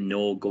they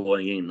know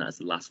going in that's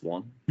the last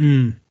one.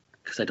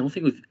 Because I don't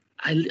think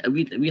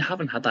we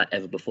haven't had that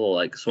ever before.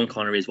 Like Sean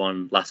Connery's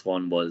last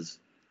one was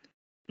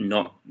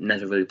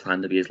never really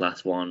planned to be his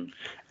last one.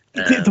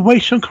 The way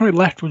Sean Connery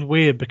left was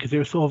weird because it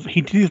was sort of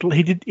he did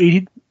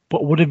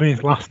what would have been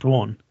his last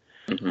one,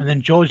 and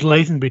then George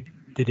Lazenby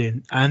did it,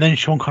 and then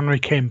Sean Connery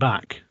came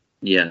back.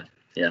 Yeah.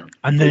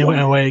 And then he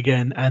went away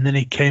again, and then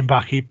he came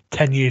back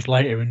 10 years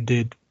later and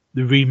did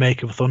the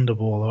remake of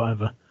Thunderball or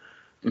whatever.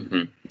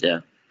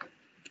 Yeah.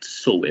 It's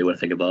so weird when I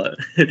think about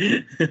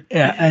it.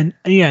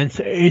 and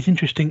so it's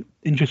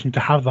interesting to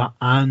have that.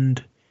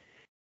 And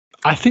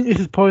I think this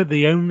is probably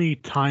the only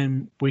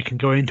time we can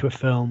go into a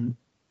film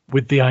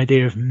with the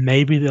idea of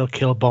maybe they'll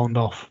kill Bond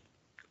off.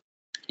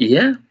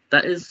 Yeah,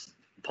 that is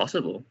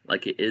possible.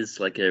 Like, it is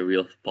like a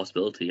real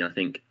possibility.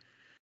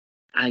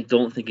 I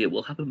don't think it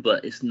will happen,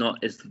 but it's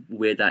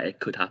weird that it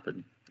could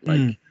happen.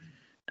 Like,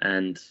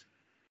 and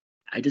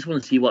I just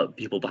want to see what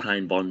people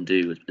behind Bond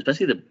do,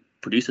 especially the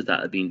producers that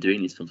have been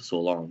doing these films for so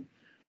long.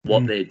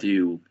 What they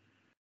do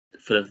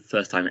for the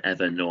first time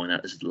ever, knowing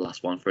that this is the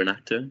last one for an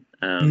actor.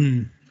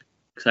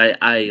 Because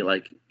I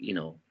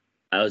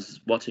was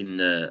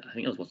watching. I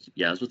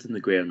was watching the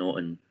Graham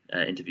Norton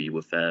interview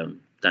with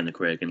Daniel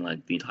Craig and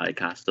like the entire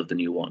cast of the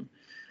new one.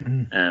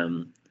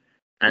 And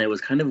it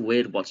was kind of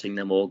weird watching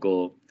them all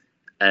go.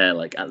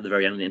 Like at the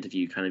very end of the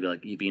interview, kind of be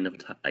like, "You've been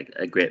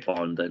a great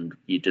Bond, and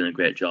you've done a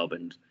great job,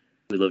 and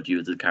we loved you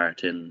as a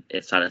character, and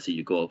it's sad to see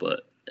you go,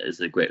 but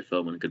it's a great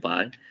film and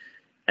goodbye."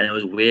 And it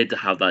was weird to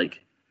have like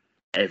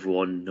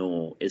everyone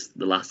know it's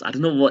the last. I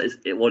don't know what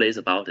it is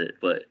about it,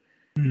 but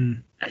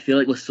I feel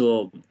like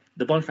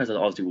the Bond franchise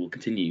obviously will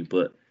continue,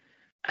 but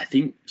I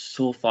think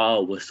so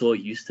far we're so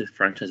used to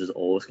franchises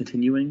always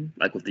continuing,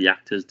 like with the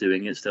actors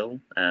doing it still.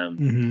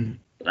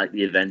 Like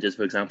the Avengers,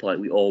 for example, like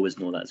we always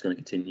know that it's going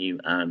to continue,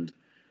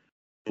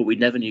 but we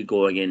never knew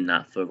going in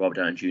that for Robert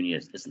Downey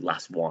Jr. It's the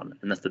last one,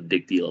 and that's the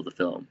big deal of the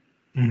film.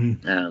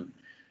 And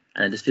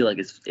I just feel like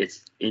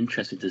it's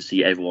interesting to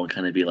see everyone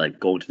kind of be like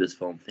going to this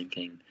film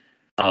thinking,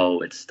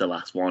 oh, it's the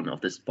last one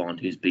of this Bond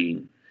who's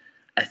been,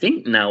 I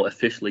think now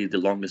officially the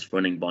longest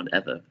running Bond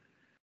ever.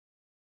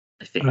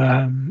 I think.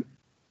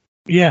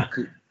 Yeah.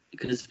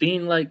 Because it's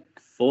been like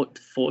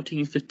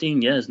 14,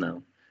 15 years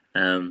now.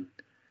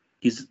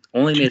 He's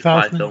only made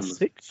 5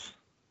 films.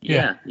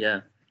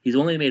 Yeah. He's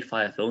only made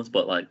 5 films,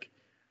 but like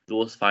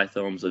those 5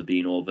 films have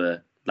been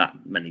over that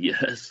many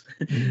years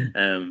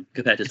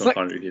compared to Sean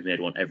Connery who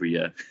made one every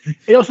year.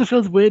 It also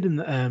feels weird in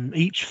that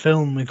each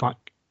film is like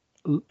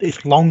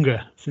it's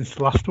longer since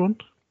the last one.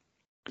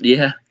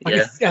 I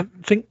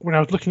think when I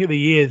was looking at the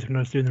years when I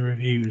was doing the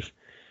reviews,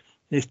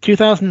 it's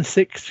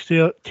 2006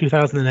 to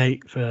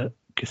 2008 for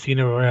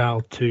Casino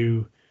Royale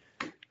to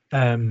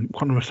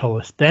Quantum of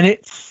Solace. Then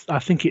I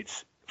think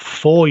it's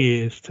 4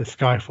 years to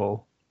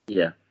Skyfall.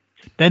 Yeah.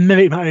 Then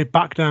maybe it might be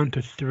back down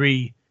to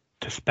 3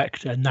 to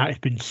Spectre, and now it's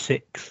been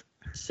 6.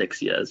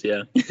 6 years,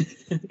 yeah.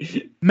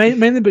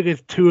 Mainly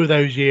because 2 of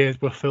those years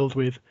were filled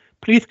with,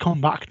 please come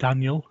back,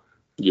 Daniel.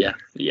 Yeah.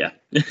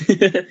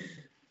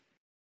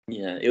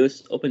 Yeah, it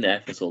was up in the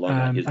air for so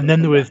long. And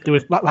then there was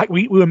like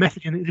we were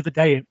messaging the other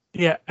day,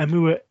 and we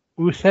were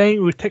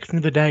texting the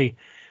other day.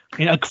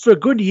 For a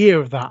good year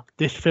of that,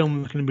 this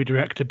film was going to be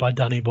directed by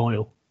Danny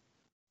Boyle.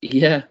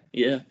 Yeah.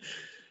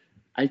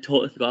 I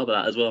totally forgot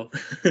about that as well.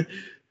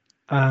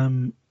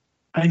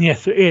 And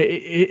yes,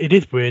 it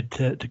is weird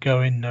to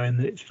go in knowing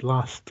that it's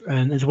last,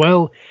 and as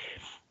well,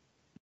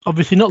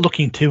 obviously not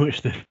looking too much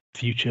to the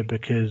future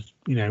because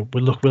we're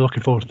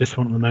looking forward to this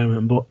one at the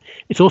moment. But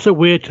it's also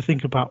weird to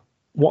think about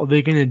what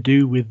they're going to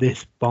do with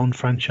this Bond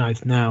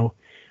franchise now,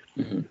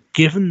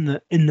 given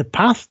that in the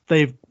past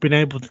they've been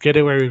able to get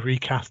away with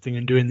recasting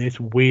and doing this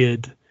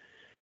weird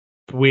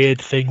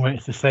thing where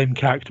it's the same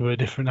character with a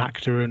different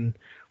actor, and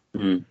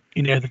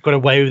they've got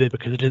away with it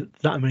because they did it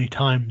that many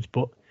times.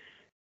 But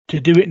to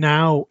do it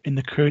now in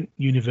the current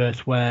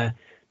universe where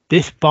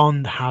this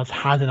Bond has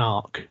had an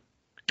arc.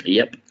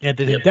 Yep. Yeah,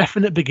 there's a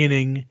definite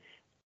beginning,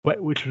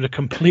 which was a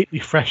completely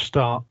fresh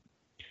start,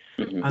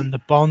 and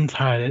the Bonds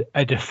had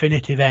a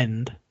definitive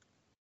end.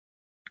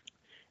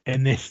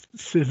 In this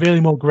severely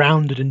more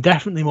grounded and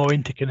definitely more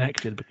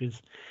interconnected, because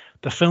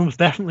the films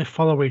definitely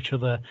follow each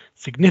other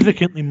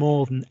significantly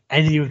more than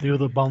any of the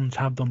other Bonds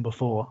have done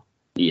before.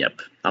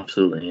 Yep,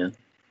 absolutely, yeah.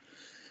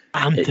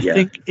 And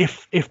think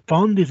if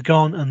Bond is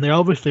gone, and they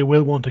obviously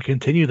will want to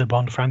continue the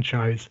Bond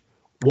franchise,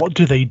 what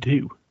do they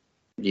do?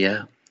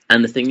 Yeah,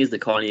 and the thing is, they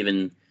can't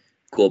even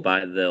go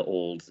by the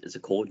old it's a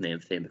code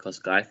name thing because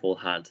Skyfall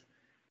had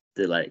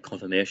the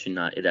confirmation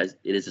that it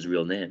is his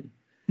real name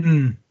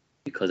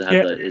because it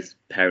had his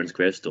parents'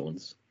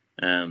 gravestones.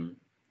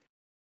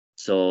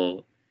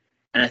 So,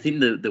 and I think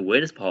the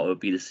weirdest part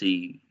would be to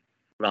see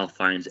Ralph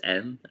Fiennes'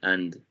 M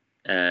and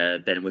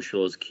Ben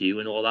Whishaw's Q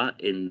and all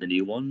that in the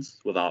new ones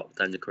without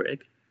Daniel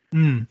Craig.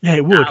 Yeah,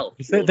 it would.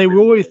 They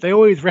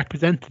always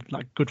represented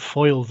like good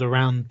foils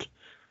around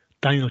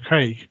Daniel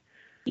Craig.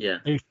 Yeah,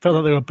 they felt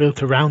like they were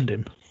built around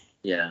him.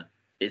 Yeah,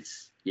 I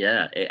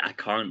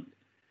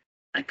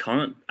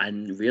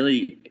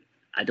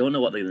don't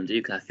know what they're gonna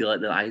do because I feel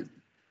like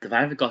they've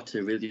either got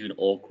to really do an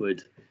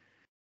awkward,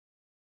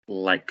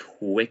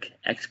 quick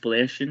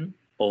explanation,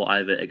 or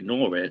either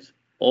ignore it,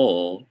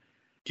 or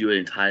do an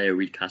entire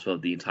recast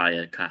of the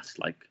entire cast,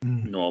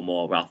 no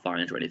more Ralph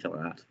Fiennes or anything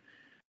like that.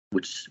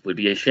 which would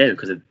be a shame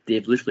because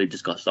they've literally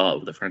just got started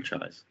with the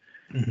franchise.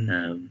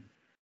 Mhm.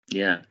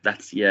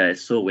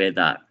 It's so weird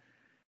that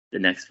the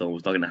next film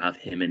was not going to have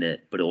him in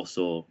it, but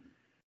also,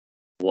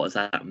 what does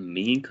that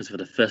mean? Because for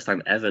the first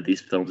time ever,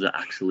 these films are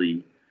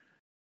actually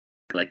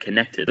like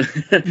connected.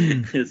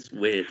 It's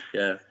weird,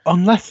 yeah.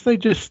 Unless they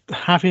just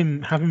have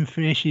him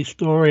finish his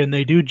story, and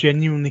they do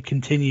genuinely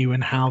continue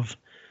and have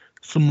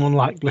someone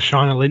like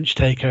Lashana Lynch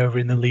take over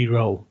in the lead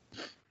role.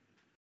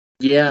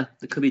 Yeah,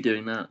 they could be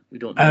doing that. We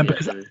don't know yet.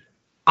 Because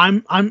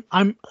I'm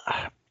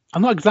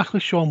not exactly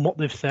sure on what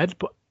they've said,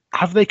 but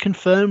have they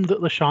confirmed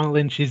that Lashana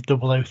Lynch is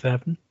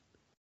 007?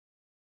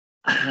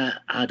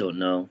 I don't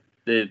know.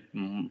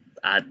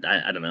 I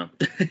don't know.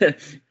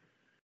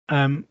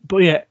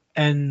 But yeah,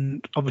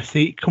 and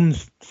obviously it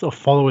comes sort of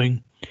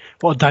following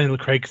what Daniel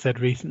Craig said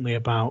recently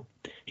about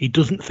he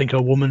doesn't think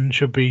a woman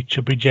should be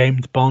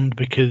James Bond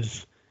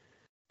because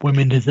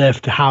women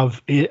deserve to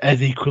have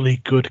as equally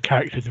good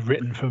characters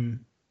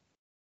written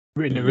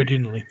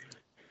originally.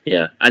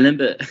 Yeah, I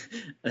remember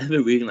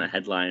reading that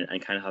headline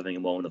and kind of having a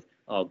moment of,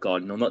 oh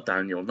god, no, not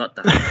Daniel, not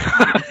Daniel.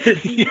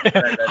 Yeah,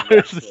 I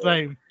was the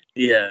same.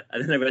 Yeah,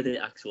 and then I read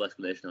the actual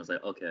explanation. I was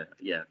like, okay,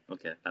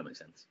 that makes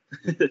sense.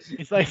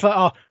 It's like,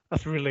 oh,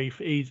 that's a relief.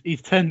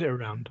 He's turned it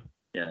around.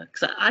 Yeah,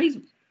 because I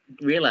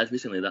realized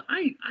recently that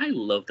I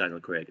love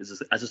Daniel Craig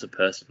as just a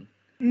person.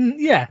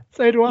 Yeah,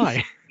 so do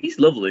I. He's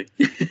lovely.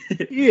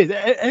 He is.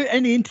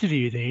 Any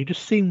interview there, he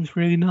just seems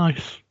really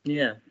nice.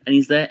 Yeah, and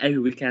he's there every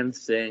weekend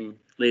saying,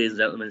 "Ladies and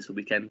gentlemen, it's the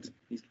weekend."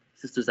 He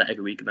just does that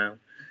every week now.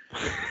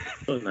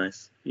 So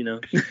nice, you know.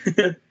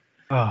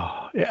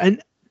 Oh, yeah,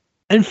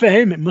 and for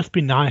him, it must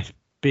be nice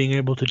being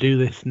able to do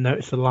this. And know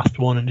it's the last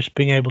one, and just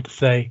being able to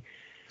say,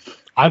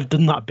 "I've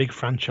done that big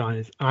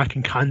franchise, and I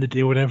can kind of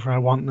do whatever I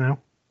want now."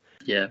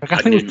 Yeah, like,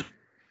 I can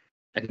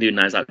do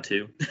Knives Out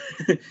too.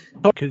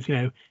 Because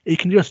he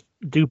can just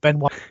do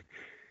Benoit.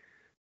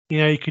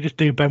 You could just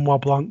do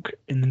Benoit Blanc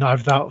in the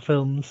Knives Out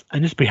films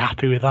and just be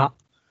happy with that.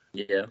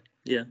 Yeah.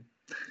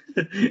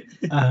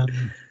 I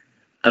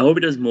hope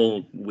he does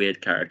more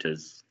weird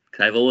characters.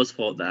 Because I've always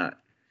thought that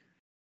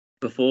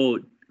before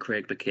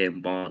Craig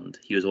became Bond,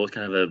 he was always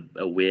kind of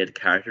a weird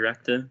character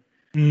actor.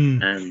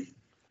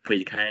 But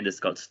he kind of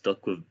just got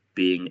stuck with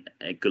being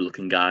a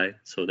good-looking guy,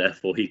 so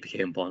therefore he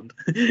became Bond.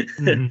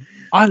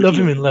 I love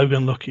him in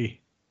Logan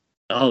Lucky.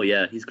 Oh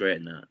yeah, he's great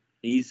in that.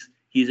 He's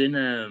in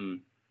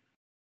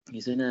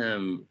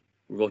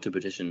Road to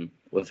Perdition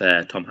with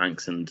Tom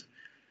Hanks and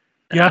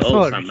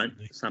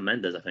Sam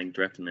Mendes, I think,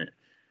 directing it.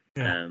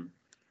 Yeah.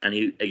 And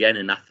he again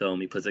in that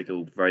film he plays like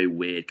a very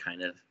weird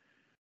kind of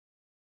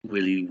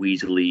really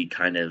weaselly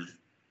kind of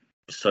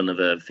son of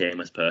a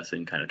famous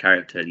person kind of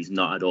character. He's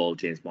not at all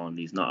James Bond.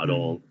 He's not at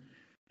all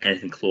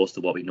anything close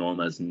to what we know him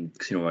as in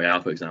Casino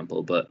Royale, for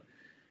example. But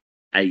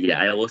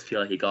I always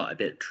feel like he got a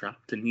bit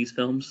trapped in these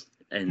films,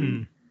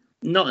 and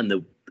not in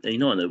the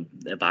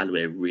bad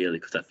way really,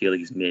 because I feel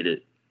like he's made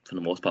it for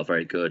the most part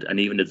very good. And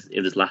even if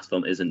his last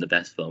film isn't the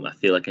best film, I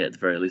feel like at the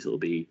very least it'll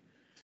be.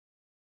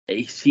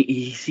 He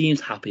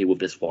seems happy with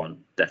this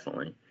one,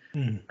 definitely.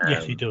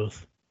 Yes, he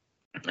does.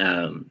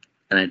 And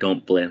I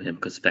don't blame him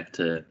because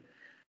Spectre.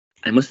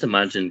 I must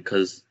imagine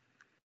because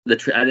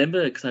I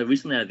remember because I've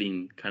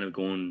been kind of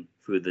going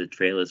through the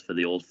trailers for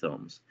the old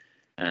films,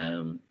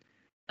 and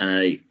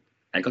I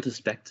got to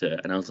Spectre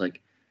and I was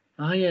like,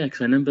 oh yeah,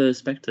 because I remember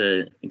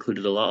Spectre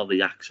included a lot of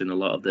the action, a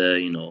lot of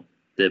the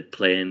the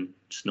plane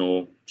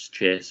snow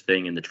chase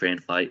thing and the train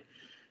fight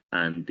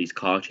and these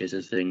car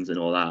chases things and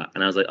all that.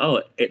 And I was like,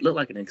 oh, it looked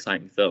like an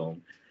exciting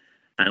film.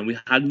 And we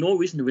had no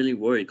reason to really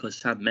worry because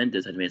Sam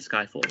Mendes had made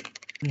Skyfall.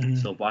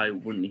 So why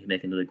wouldn't he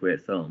make another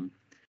great film?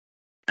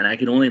 And I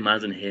can only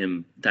imagine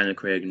him, Daniel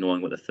Craig,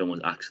 knowing what the film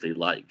was actually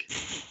like,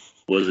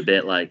 was a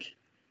bit like,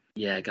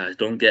 yeah, guys,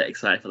 don't get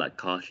excited for that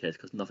car chase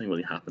because nothing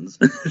really happens.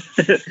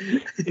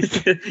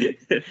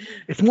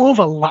 It's more of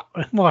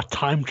a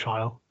time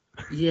trial.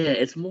 Yeah,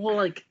 it's more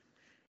like,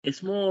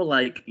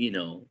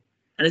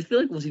 and I feel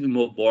like what's even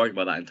more boring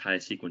about that entire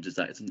sequence is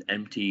that it's an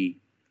empty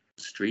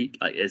street.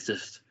 Like, it's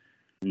just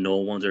no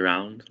one's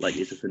around. Like,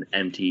 it's just an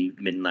empty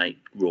midnight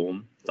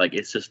Rome. Like,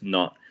 it's just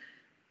not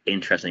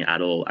interesting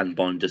at all. And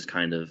Bond just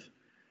kind of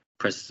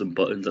presses some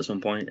buttons at some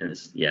point, and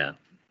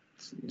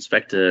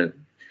Spectre.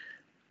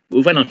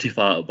 We went on too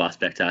far about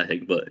Spectre, I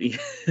think, but we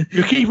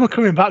keep on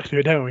coming back to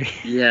it, don't we?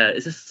 Yeah,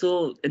 it's just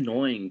so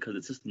annoying because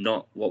it's just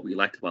not what we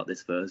liked about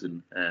this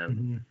version.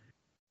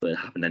 But it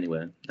happened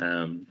anyway.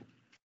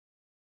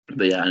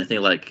 But yeah, and I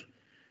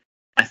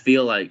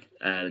feel like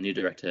the new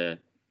director,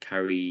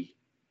 Cary,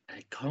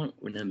 I can't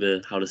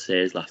remember how to say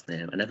his last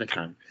name. I never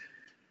can.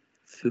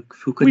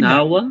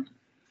 Fukunawa?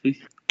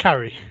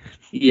 Cary.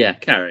 Yeah,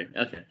 Cary.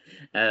 Okay.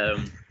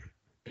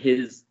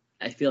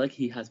 I feel like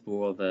he has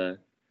more of a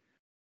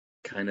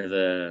kind of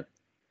a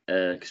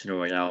Casino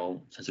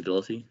Royale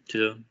sensibility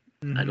to him.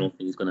 I don't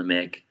think he's going to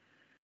make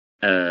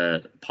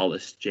a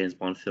polished James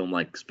Bond film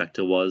like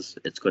Spectre was.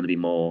 It's going to be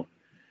more,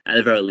 at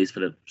the very least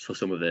for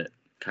some of it,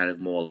 kind of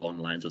more along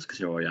the lines of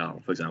Casino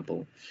Royale, for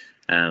example,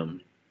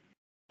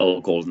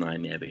 or GoldenEye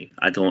maybe.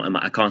 I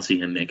can't see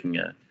him making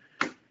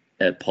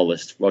a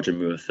polished Roger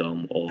Moore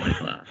film or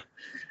anything like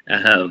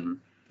that.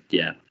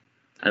 Yeah,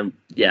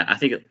 I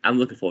think I'm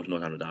looking forward to No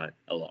Time to Die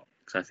a lot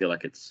because I feel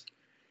like I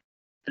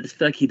just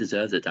feel like he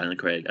deserves it, Daniel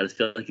Craig. I just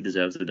feel like he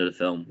deserves another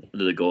film,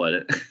 another go at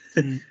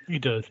it. He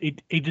does.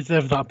 He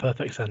deserves that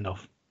perfect send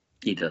off.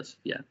 He does,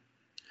 yeah.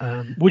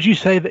 Would you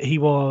say that he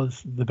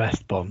was the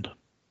best Bond?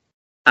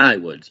 I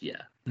would,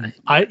 yeah.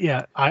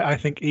 I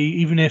think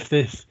even if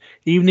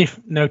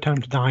No Time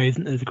to Die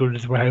isn't as good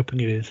as we're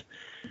hoping it is,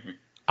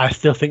 I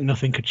still think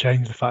nothing could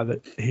change the fact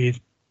that he's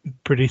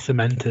pretty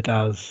cemented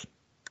as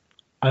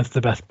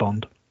the best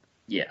Bond.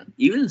 Yeah,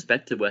 even in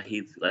Spectre, where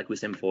he, like we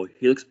said before,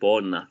 he looks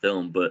bored in that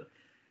film, but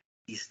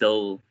he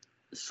still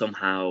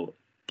somehow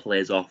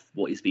plays off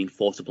what he's being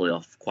forced to play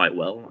off quite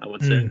well, I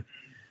would say.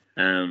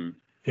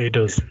 He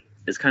does.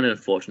 It's kind of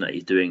unfortunate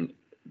he's doing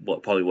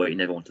what he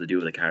never wanted to do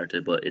with the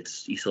character, but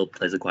he still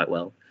plays it quite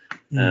well.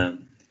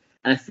 And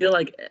I feel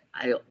like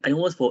I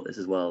always thought this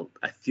as well.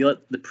 I feel like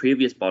the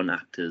previous Bond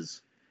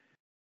actors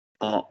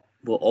were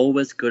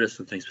always good at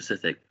something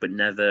specific, but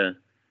never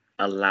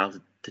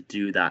allowed to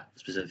do that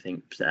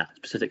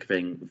specific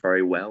thing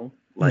very well.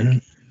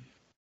 Like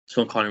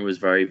Sean Connery was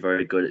very,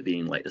 very good at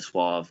being like the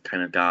suave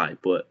kind of guy,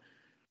 but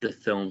the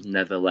films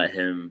never let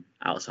him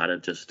outside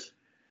of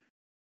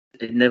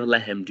it never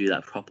let him do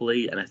that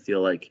properly. And I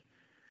feel like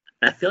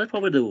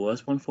probably the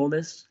worst one for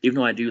this, even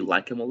though I do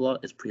like him a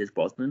lot, is Pierce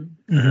Brosnan.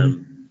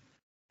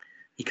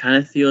 He kind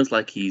of feels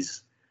like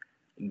he's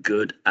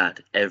good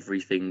at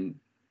everything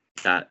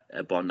that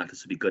a Bond actor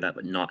should be good at,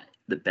 but not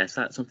the best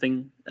at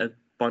something a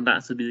Bond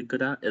actor should be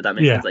good at. If that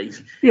makes sense.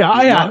 Like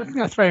I think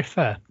that's very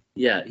fair.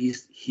 Yeah,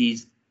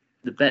 he's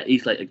the best.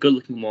 He's like a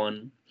good-looking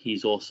one.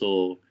 He's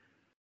also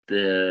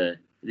the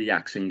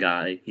action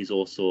guy. He's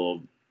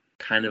also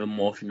kind of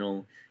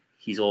emotional.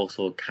 He's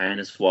also kind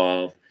of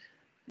suave,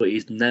 but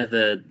he's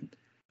never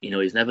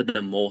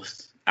the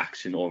most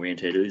action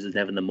oriented. He's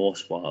never the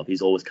most suave.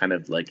 He's always kind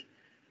of like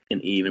an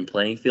even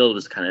playing field.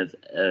 Just kind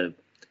of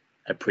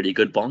a pretty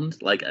good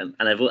Bond. Like, and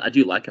I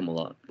do like him a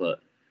lot, but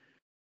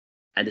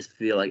I just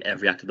feel like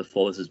every actor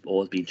before this has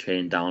always been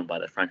chained down by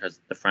the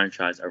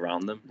franchise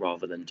around them,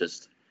 rather than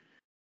just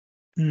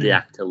the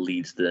actor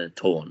leads the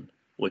tone,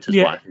 which is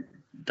what I think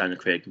Daniel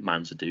Craig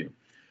managed to do.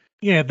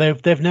 Yeah,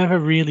 they've never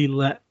really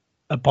let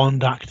a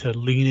Bond actor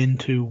lean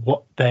into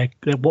what they're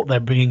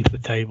bringing to the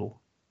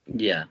table.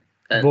 Yeah,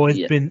 it's always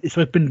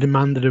been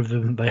demanded of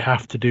them that they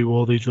have to do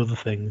all these other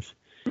things.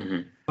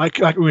 Like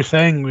we were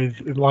saying with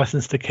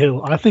License to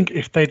Kill, I think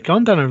if they'd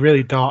gone down a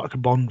really dark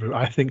Bond route,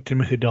 I think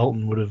Timothy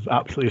Dalton would have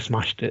absolutely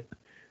smashed it.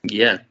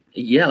 Yeah.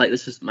 Like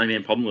this is my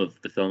main problem with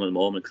the film at the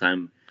moment, because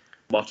I'm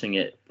watching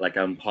it like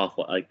I'm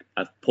halfway. Like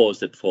I've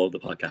paused it before the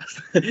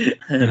podcast,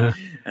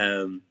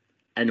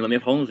 and my main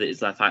problem with it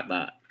is the fact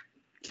that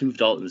Timothy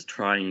Dalton is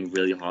trying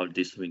really hard to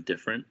do something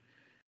different,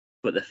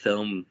 but the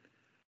film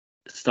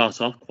starts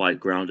off quite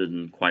grounded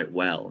and quite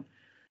well,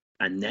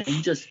 and then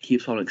just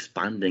keeps on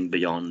expanding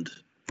beyond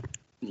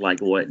like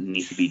what it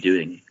needs to be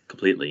doing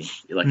completely.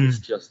 Like it's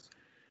just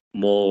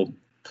more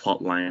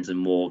plot lines and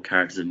more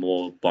characters and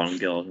more Bond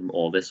girls and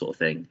all this sort of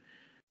thing,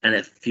 and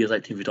it feels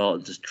like Timothy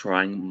Dalton's just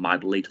trying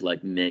madly to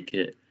like make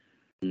it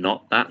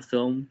not that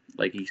film.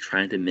 Like he's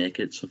trying to make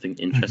it something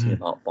interesting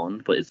about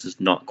Bond, but it's just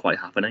not quite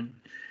happening.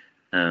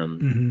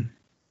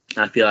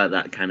 I feel like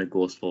that kind of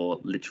goes for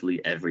literally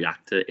every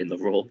actor in the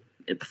role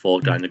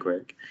before Daniel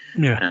Craig.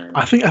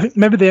 I think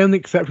maybe the only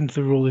exception to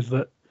the rule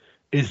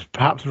is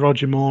perhaps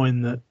Roger Moore,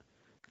 in that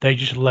they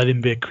just let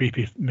him be a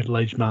creepy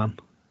middle-aged man.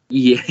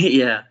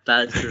 Yeah,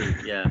 that's true.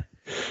 Yeah,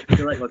 I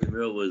feel like Roger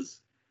Moore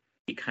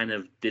he kind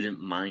of didn't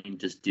mind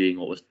just doing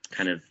what was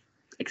kind of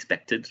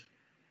expected,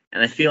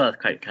 and I feel that's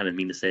quite kind of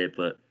mean to say it,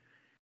 but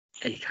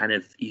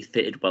he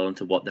fitted well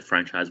into what the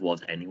franchise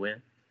was anyway.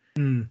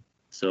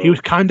 So he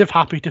was kind of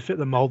happy to fit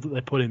the mold that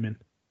they put him in.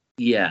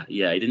 Yeah,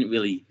 he didn't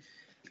really,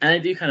 and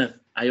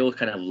I always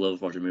kind of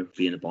love Roger Moore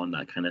being a Bond.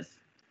 I kind of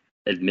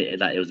admitted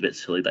that it was a bit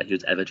silly that he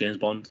was ever James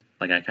Bond.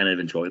 Like I kind of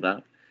enjoyed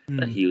that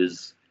he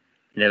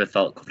never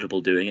felt comfortable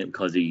doing it,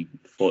 because he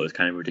thought it was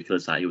kind of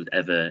ridiculous that he was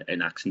ever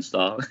an action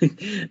star.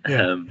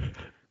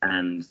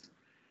 And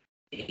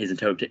his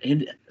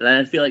interpretation, and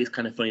I feel like it's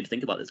kind of funny to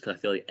think about this, because I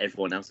feel like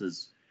everyone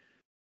else's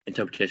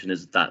interpretation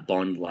is that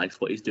Bond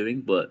likes what he's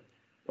doing, but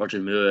Roger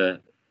Moore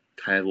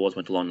kind of always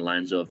went along the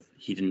lines of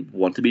he didn't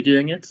want to be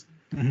doing it.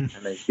 And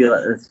I feel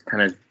like it's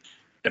kind of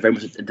very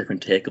much a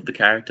different take of the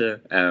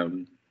character.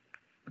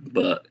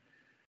 But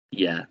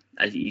yeah,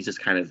 he's just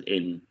kind of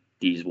in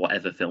these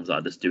whatever films are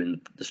just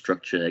doing the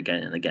structure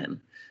again and again.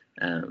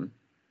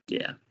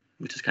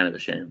 Which is kind of a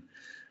shame.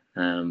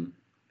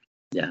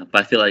 But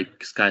I feel like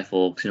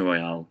Skyfall, Casino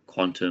Royale,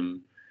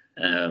 Quantum,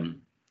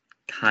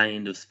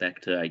 kind of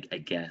Spectre, I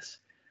guess,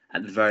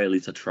 at the very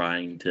least are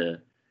trying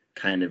to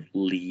kind of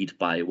lead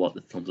by what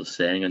the films are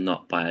saying and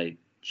not by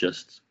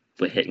just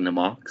hitting the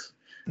marks.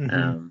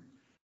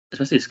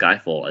 Especially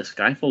Skyfall.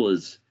 Skyfall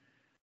is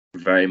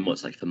very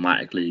much like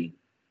thematically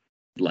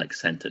like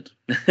centered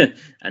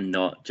and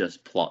not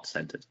just plot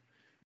centered.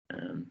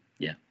 I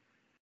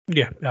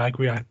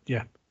agree.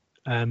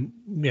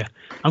 Yeah,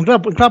 I'm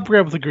glad we're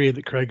able to agree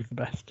that Craig is the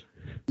best.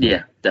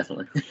 Yeah,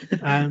 definitely.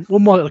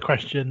 One more little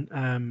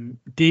question.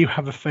 Do you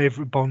have a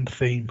favourite Bond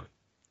theme?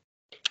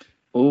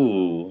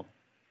 Ooh.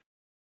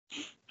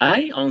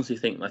 I honestly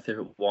think my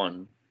favorite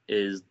one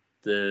is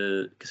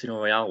the Casino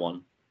Royale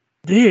one.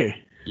 Do you?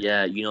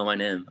 Yeah, You Know My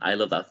Name. I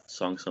love that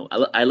song so.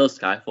 I love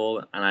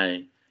Skyfall,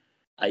 and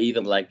I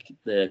even like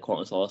the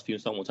Quantum Solace theme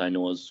song, which I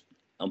know is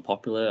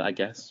unpopular, I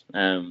guess.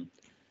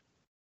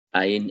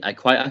 I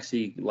quite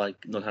actually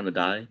like No Time to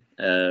Die.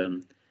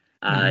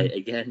 I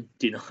again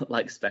do not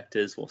like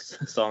Spectre's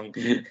song.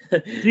 Do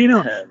you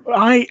know?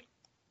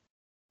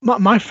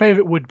 My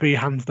favourite would be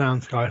hands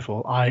down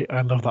Skyfall.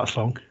 I love that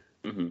song.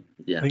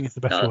 Yeah, I think it's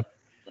the best one.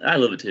 I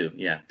love it too.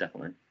 Yeah,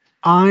 definitely.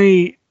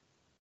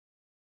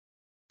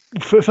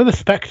 For the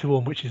Spectre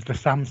one, which is the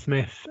Sam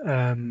Smith,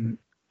 I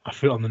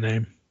forgot on the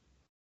name.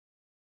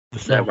 The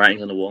song.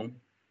 Writing on the Wall.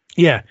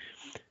 Yeah,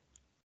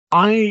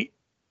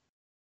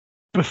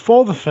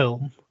 before the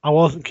film, I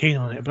wasn't keen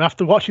on it, but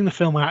after watching the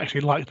film, I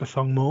actually liked the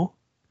song more,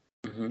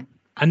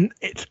 and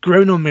it's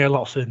grown on me a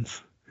lot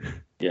since.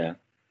 Yeah,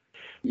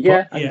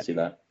 I can see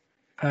that.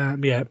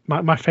 Yeah,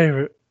 my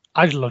favorite.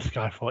 I just love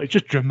Skyfall. It's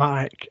just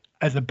dramatic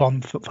as a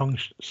Bond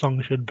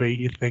song should be.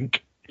 You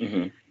think?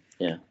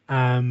 Yeah.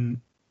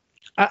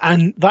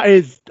 And that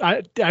is,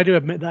 I do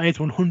admit that is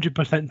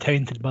 100%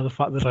 tainted by the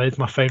fact that it is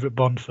my favorite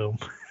Bond film.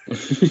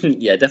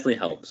 Yeah, it definitely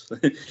helps.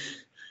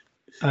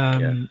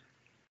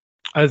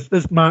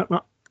 As my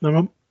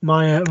mum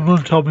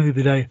told me the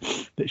other day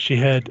that she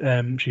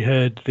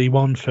heard the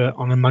one for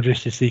On Her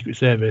Majesty's Secret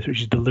Service,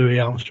 which is the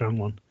Louis Armstrong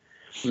one.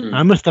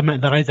 I must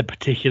admit that is a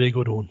particularly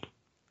good one,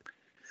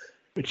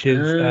 which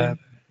is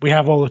We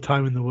Have All the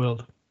Time in the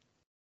World.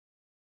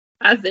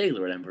 I vaguely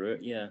remember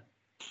it. Yeah,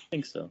 I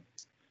think so.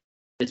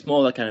 It's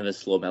more like kind of a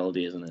slow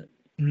melody, isn't it?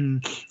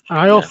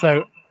 I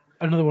also,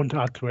 another one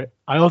to add to it,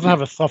 I also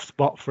have a soft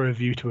spot for A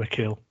View to a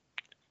Kill.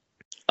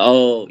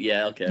 Oh,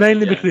 yeah, okay.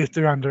 Mainly because it's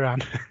Duran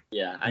Duran.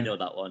 Yeah, I know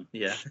that one.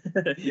 Yeah.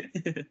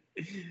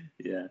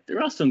 Yeah.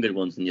 There are some good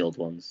ones in the old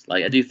ones.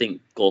 Like, I do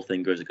think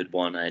Goldfinger is a good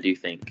one. I do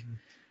think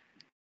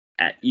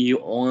You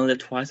Only Live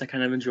Twice I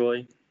kind of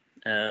enjoy.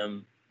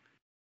 But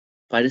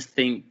I just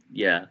think,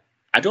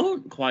 I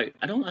don't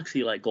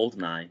actually like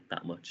GoldenEye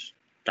that much,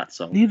 that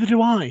song. Neither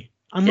do I.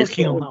 I'm not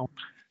keen on that one.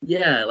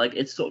 Yeah, like,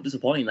 it's sort of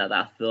disappointing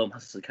that film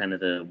has a kind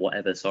of a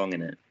whatever song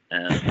in it.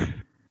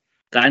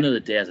 Die Another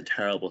Day has a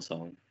terrible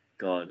song.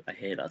 God, I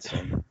hate that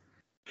song.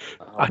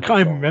 I can't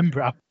even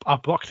remember. I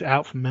blocked it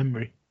out from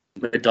memory.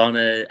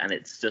 Madonna, and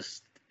it's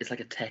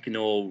like a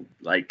techno,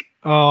 like.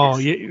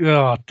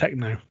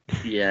 Techno.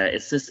 Yeah,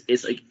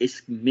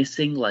 it's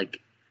missing like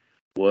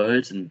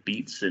words and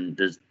beats, and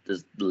the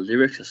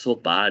lyrics are so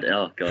bad.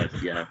 Oh God,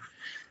 yeah.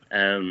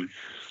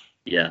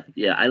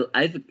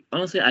 I've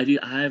honestly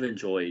I have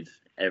enjoyed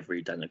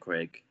every Daniel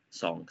Craig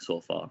song so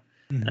far.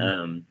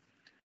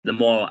 The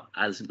more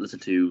I listen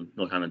to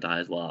No Time to Die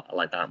as well, I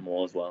like that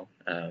more as well.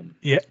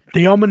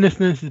 The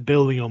ominousness is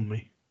building on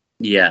me.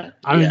 Yeah,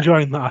 I'm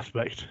enjoying that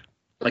aspect.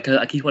 Like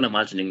I keep on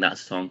imagining that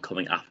song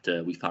coming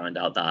after we find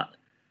out that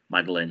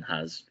Madeline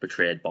has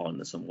betrayed Bond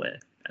in some way,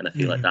 and I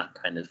feel like that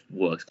kind of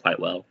works quite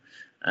well.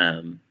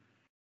 I'm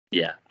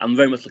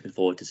very much looking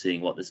forward to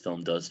seeing what this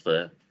film does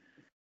for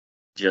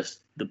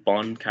just the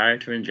Bond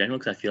character in general,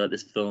 because I feel like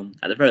this film,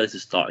 at the very least,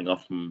 is starting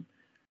off from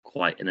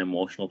quite an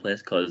emotional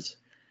place, because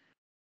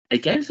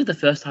again, it's the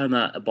first time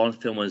that a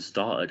Bond film was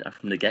started, and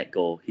from the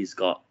get-go, he's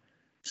got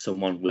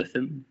someone with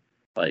him.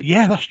 Like,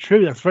 yeah, that's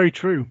true. That's very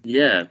true.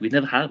 Yeah, we've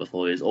never had it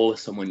before. It's always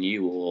someone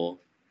new or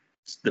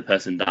the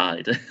person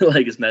died.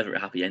 Like, it's never a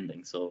happy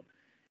ending. So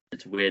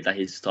it's weird that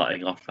he's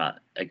starting off at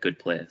a good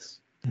place.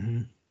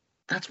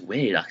 That's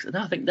weird, actually.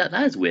 No, I think that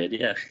is weird.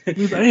 Yeah,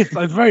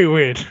 that's very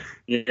weird.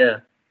 Yeah,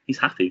 he's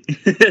happy.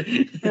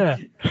 Yeah.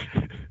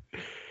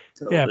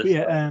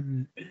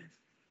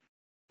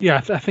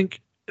 I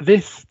think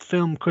this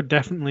film could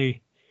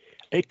definitely,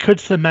 it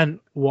could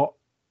cement what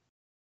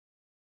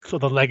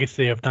sort of the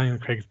legacy of Daniel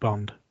Craig's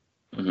Bond.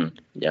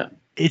 Yeah.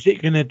 Is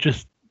it going to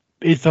just,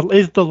 is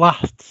the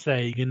last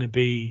say going to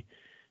be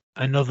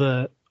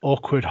another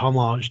awkward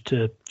homage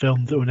to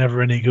films that were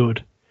never any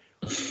good?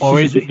 Or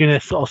is it going to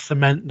sort of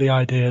cement the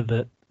idea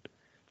that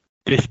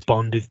this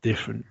Bond is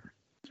different?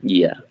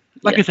 Yeah.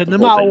 Like I said, no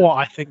matter what,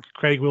 I think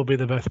Craig will be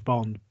the best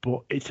Bond,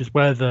 but it's just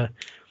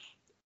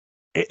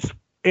it's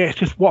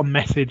just what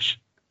message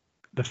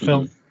the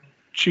film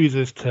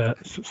chooses to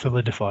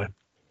solidify.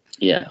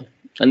 Yeah.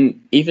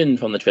 And even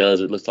from the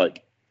trailers, it looks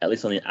like, at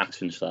least on the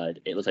action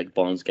side, it looks like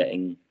Bond's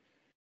getting,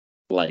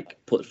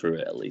 like, put through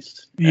it, at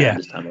least,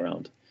 this time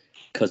around.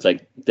 Because,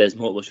 like, there's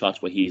multiple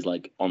shots where he's,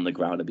 like, on the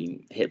ground and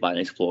being hit by an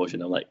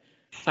explosion. I'm like,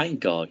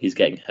 thank God he's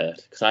getting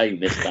hurt, because I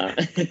missed that.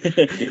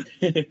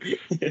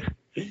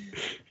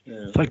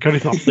 Thank God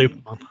he's not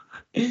Superman.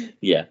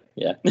 Yeah.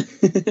 Yeah.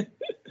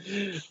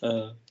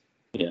 Do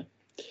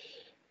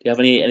you have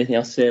anything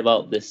else to say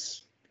about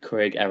this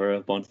Craig era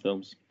of Bond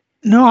films?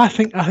 No, I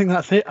think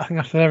that's it. I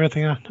think I said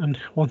everything I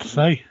want to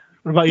say.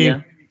 What about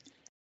you?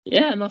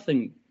 Yeah,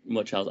 nothing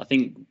much else. I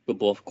think we're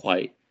both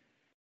quite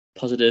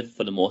positive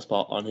for the most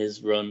part on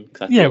his run.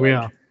 'Cause I Yeah, feel we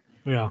like are.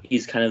 We are.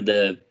 he's kind of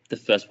the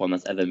first one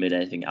that's ever made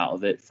anything out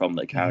of it from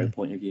the character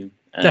point of view.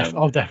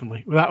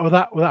 Definitely.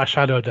 Without a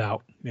shadow of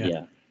doubt. Yeah.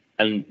 Yeah.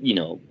 And,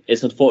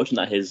 it's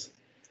unfortunate that his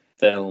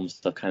films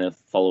have kind of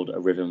followed a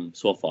rhythm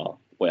so far,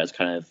 where it's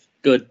kind of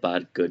good,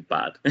 bad, good,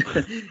 bad.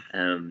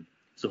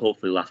 So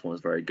hopefully the last one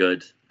was very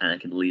good, and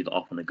it can leave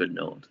off on a good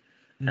note.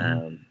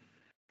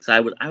 So I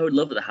would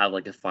love to have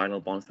like a final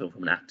Bond film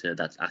from an actor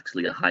that's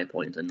actually a high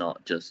point and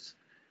not just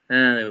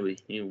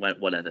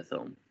whatever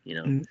film,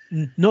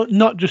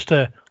 Not just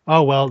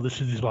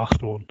this is his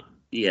last one.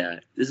 Yeah,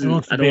 He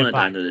wants to I don't be want a to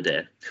die another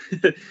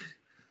day.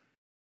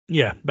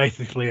 Yeah,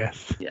 basically,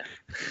 yes. Yeah.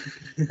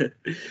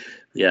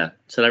 Yeah.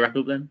 Should I wrap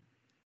up then?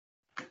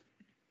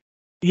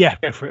 Yeah,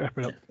 go for it. Wrap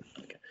it up.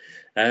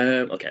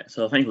 Okay,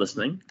 so thanks for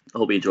listening. I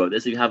hope you enjoyed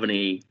this. If you have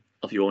any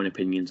of your own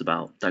opinions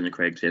about Daniel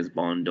Craig, James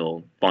Bond,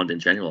 or Bond in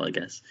general, I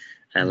guess,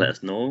 let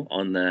us know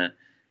on the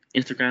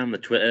Instagram, the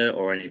Twitter,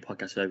 or any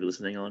podcast server you're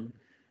listening on.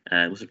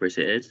 Much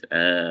appreciated.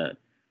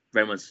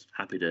 Very much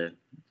happy to,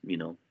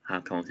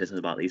 have conversations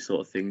about these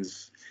sort of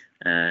things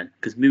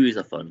because movies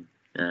are fun.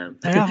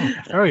 They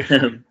are very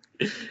fun.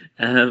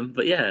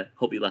 But yeah,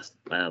 hope you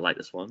like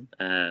this one.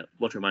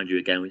 Want to remind you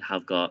again, we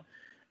have got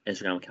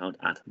Instagram account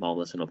at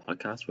Marvelous Cinema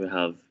Podcast. We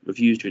have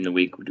reviews during the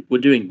week. We're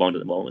doing Bond at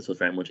the moment, so it's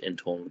very much in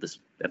tone with this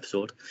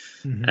episode.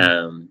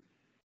 And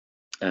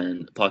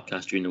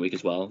podcast during the week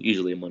as well,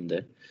 usually a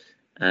Monday.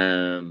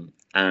 And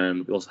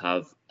we also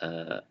have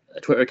a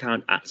Twitter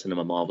account at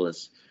Cinema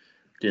Marvelous.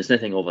 Doing the same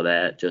thing over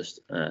there, just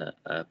a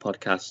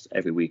podcast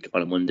every week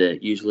on a Monday,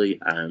 usually,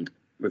 and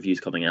reviews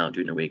coming out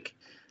during the week.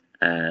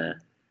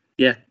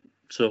 Yeah,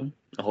 so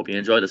I hope you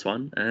enjoyed this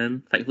one,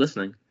 and thanks for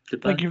listening.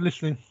 Goodbye. Thank you for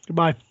listening.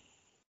 Goodbye.